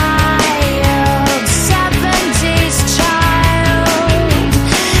mild 70s child.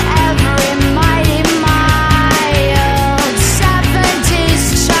 Every mighty mild 70s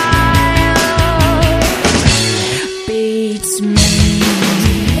child beats me.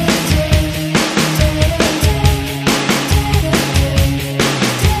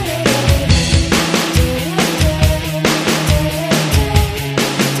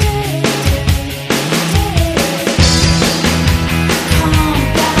 Come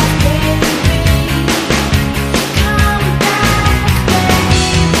back, baby.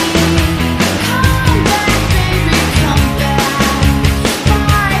 Come back, baby. Come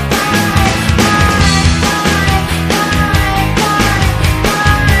back, baby. Come back. Bye, bye, bye, bye, bye,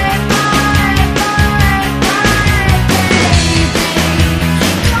 bye, bye, bye, baby.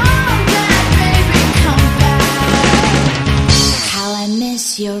 Come back, baby. Come back. How I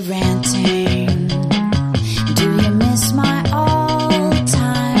miss your ranting. Do you miss my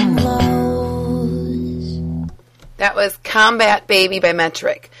all-time lows? That was Combat Baby by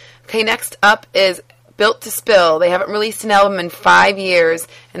Metric. Okay, next up is Built to Spill. They haven't released an album in 5 years,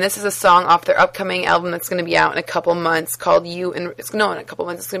 and this is a song off their upcoming album that's going to be out in a couple months called in a couple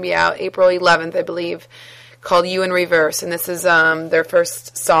months. It's going to be out April 11th, I believe, called You in Reverse, and this is their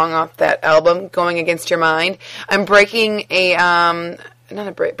first song off that album, Going Against Your Mind. I'm breaking a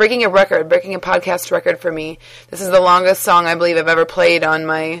breaking a podcast record for me. This is the longest song I believe I've ever played on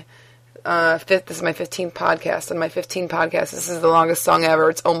my this is my 15th podcast. On my 15 podcasts, this is the longest song ever.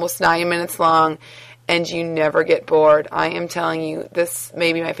 It's almost 9 minutes long, and you never get bored. I am telling you, this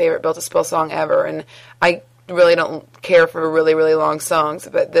may be my favorite Built to Spill song ever, and I really don't care for really, really long songs,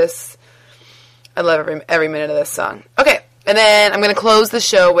 but this, I love every minute of this song. Okay, and then I'm going to close the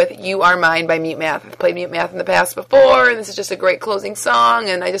show with You Are Mine by Mute Math. I've played Mute Math in the past before, and this is just a great closing song,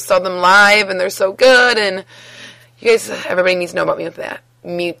 and I just saw them live, and they're so good, and you guys, everybody needs to know about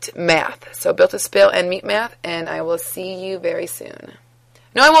Mute Math. So Built to Spill and Mute Math, and I will see you very soon.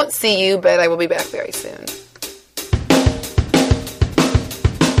 No, I won't see you, but I will be back very soon.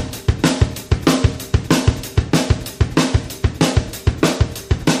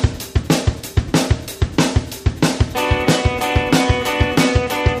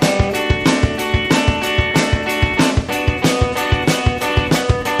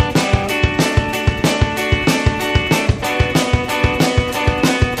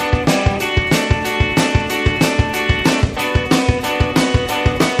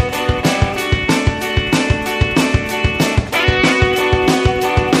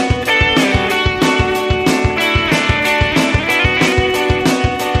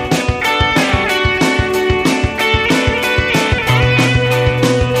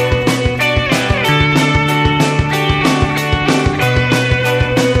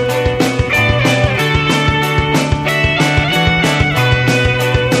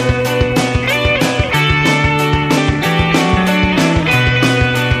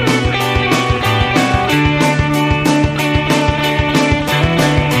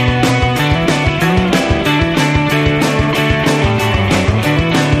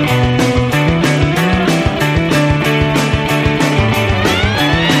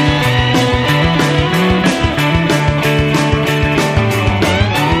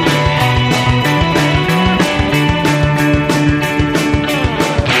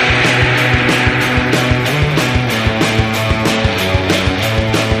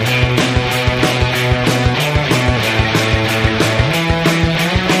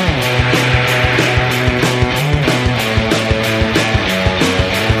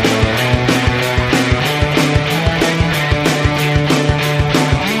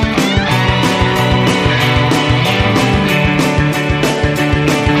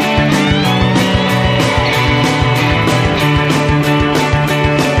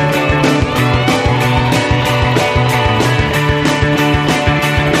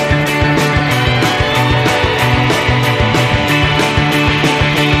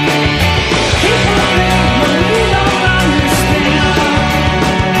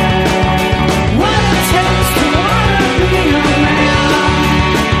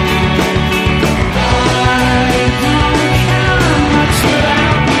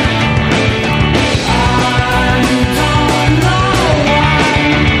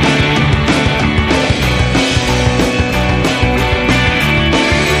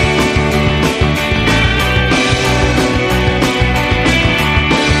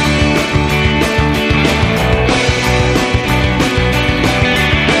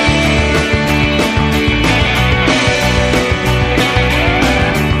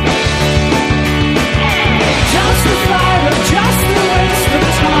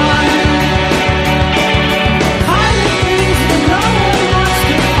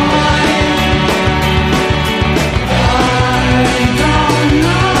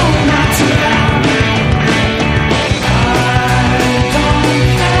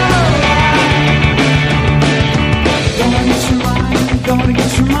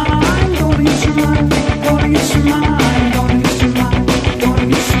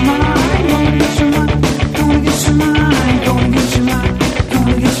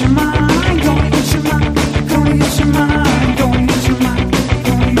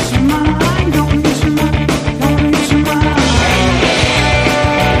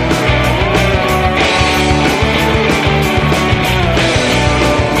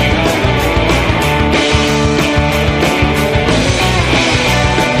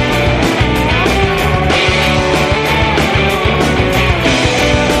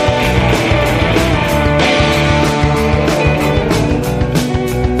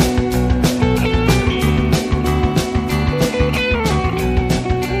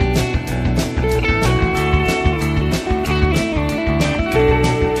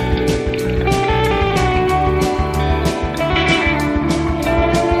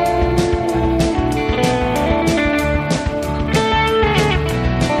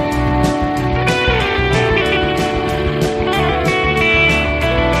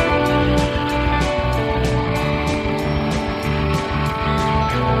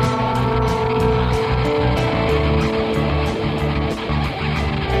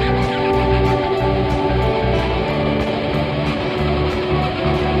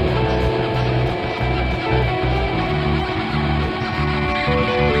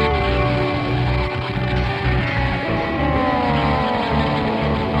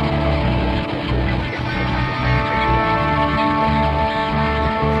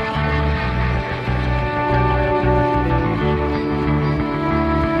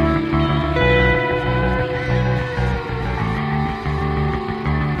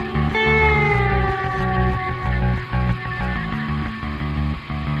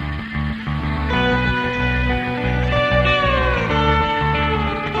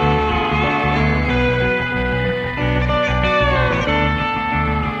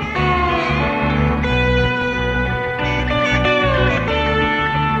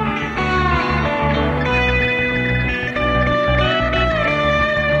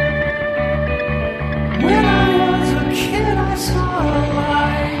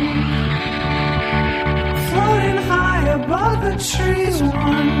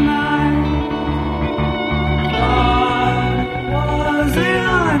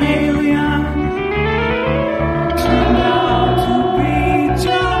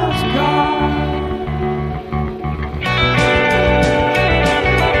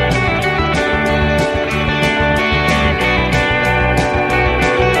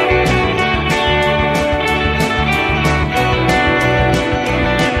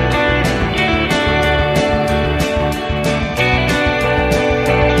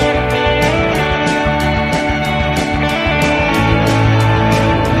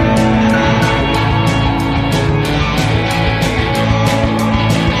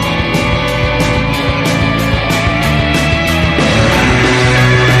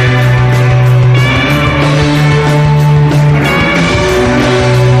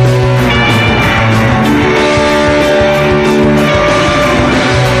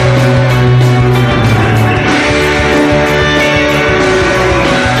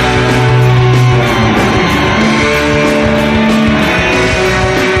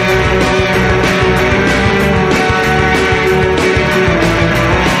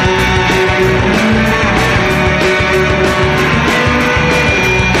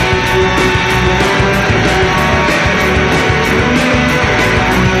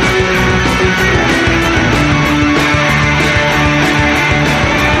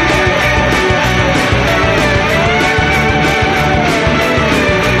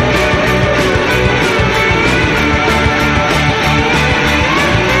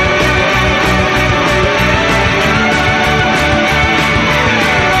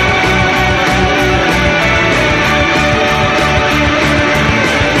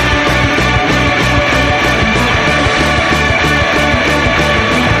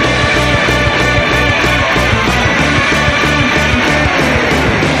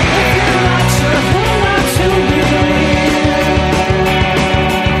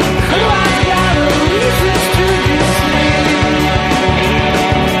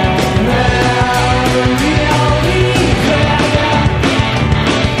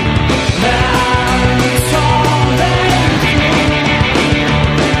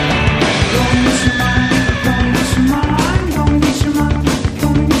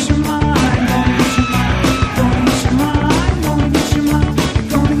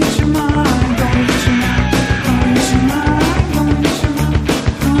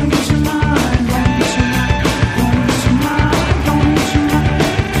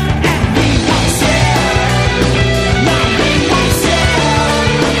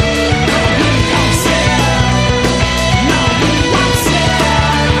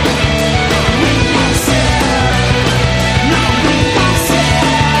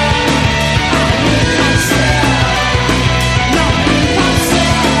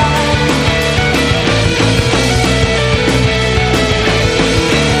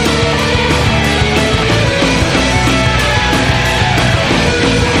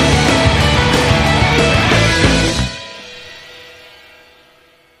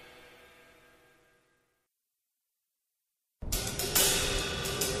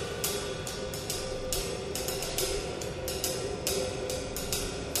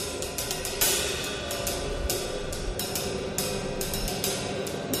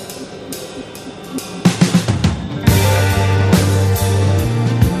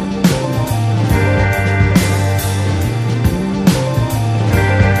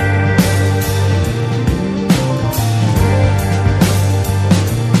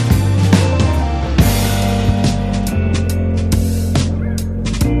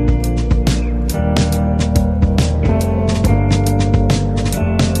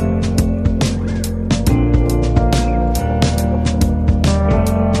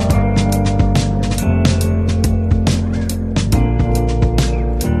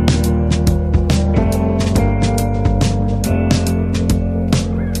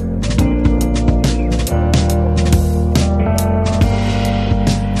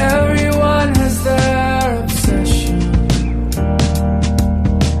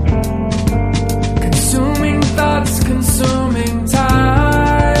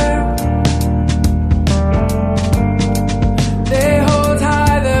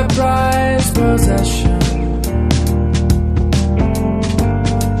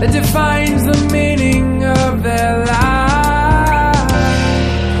 that defines the meaning of their life.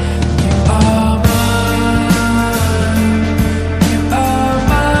 You are mine. You are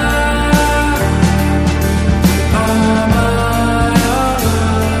mine. You are mine.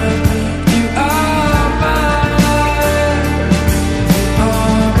 You are mine. You are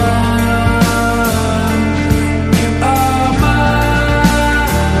mine. You are mine.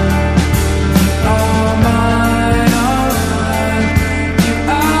 You are mine. You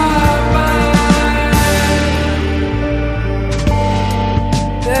are mine.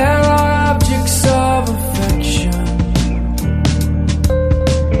 There are objects of affection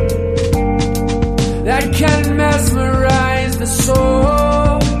that can mesmerize the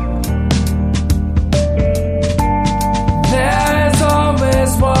soul. There's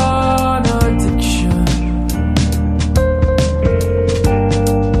always one addiction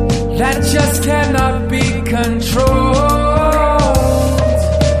that just cannot be controlled.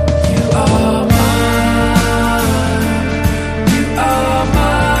 You are mine. You are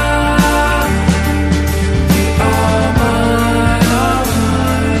mine. You are mine.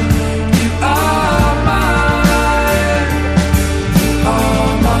 You are mine. You are mine. You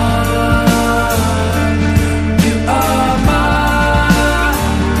are mine. You are mine. You are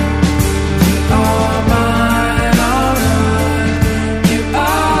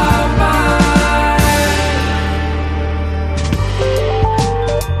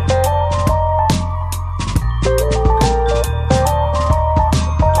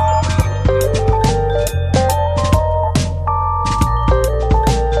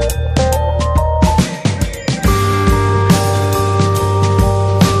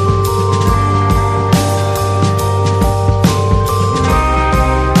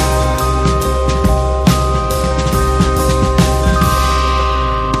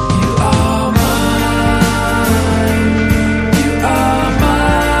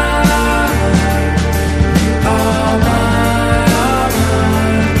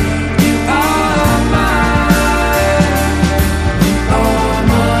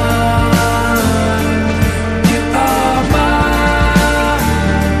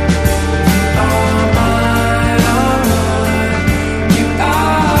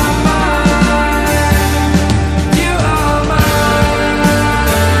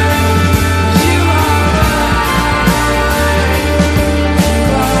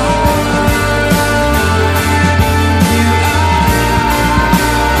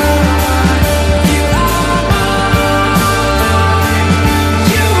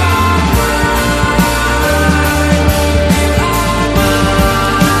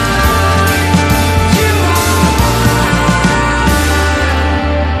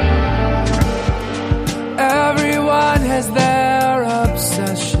Everyone has their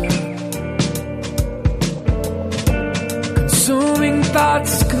obsession, consuming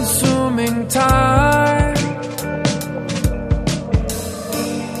thoughts, consuming time.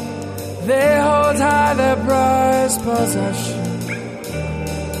 They hold high their prized possession,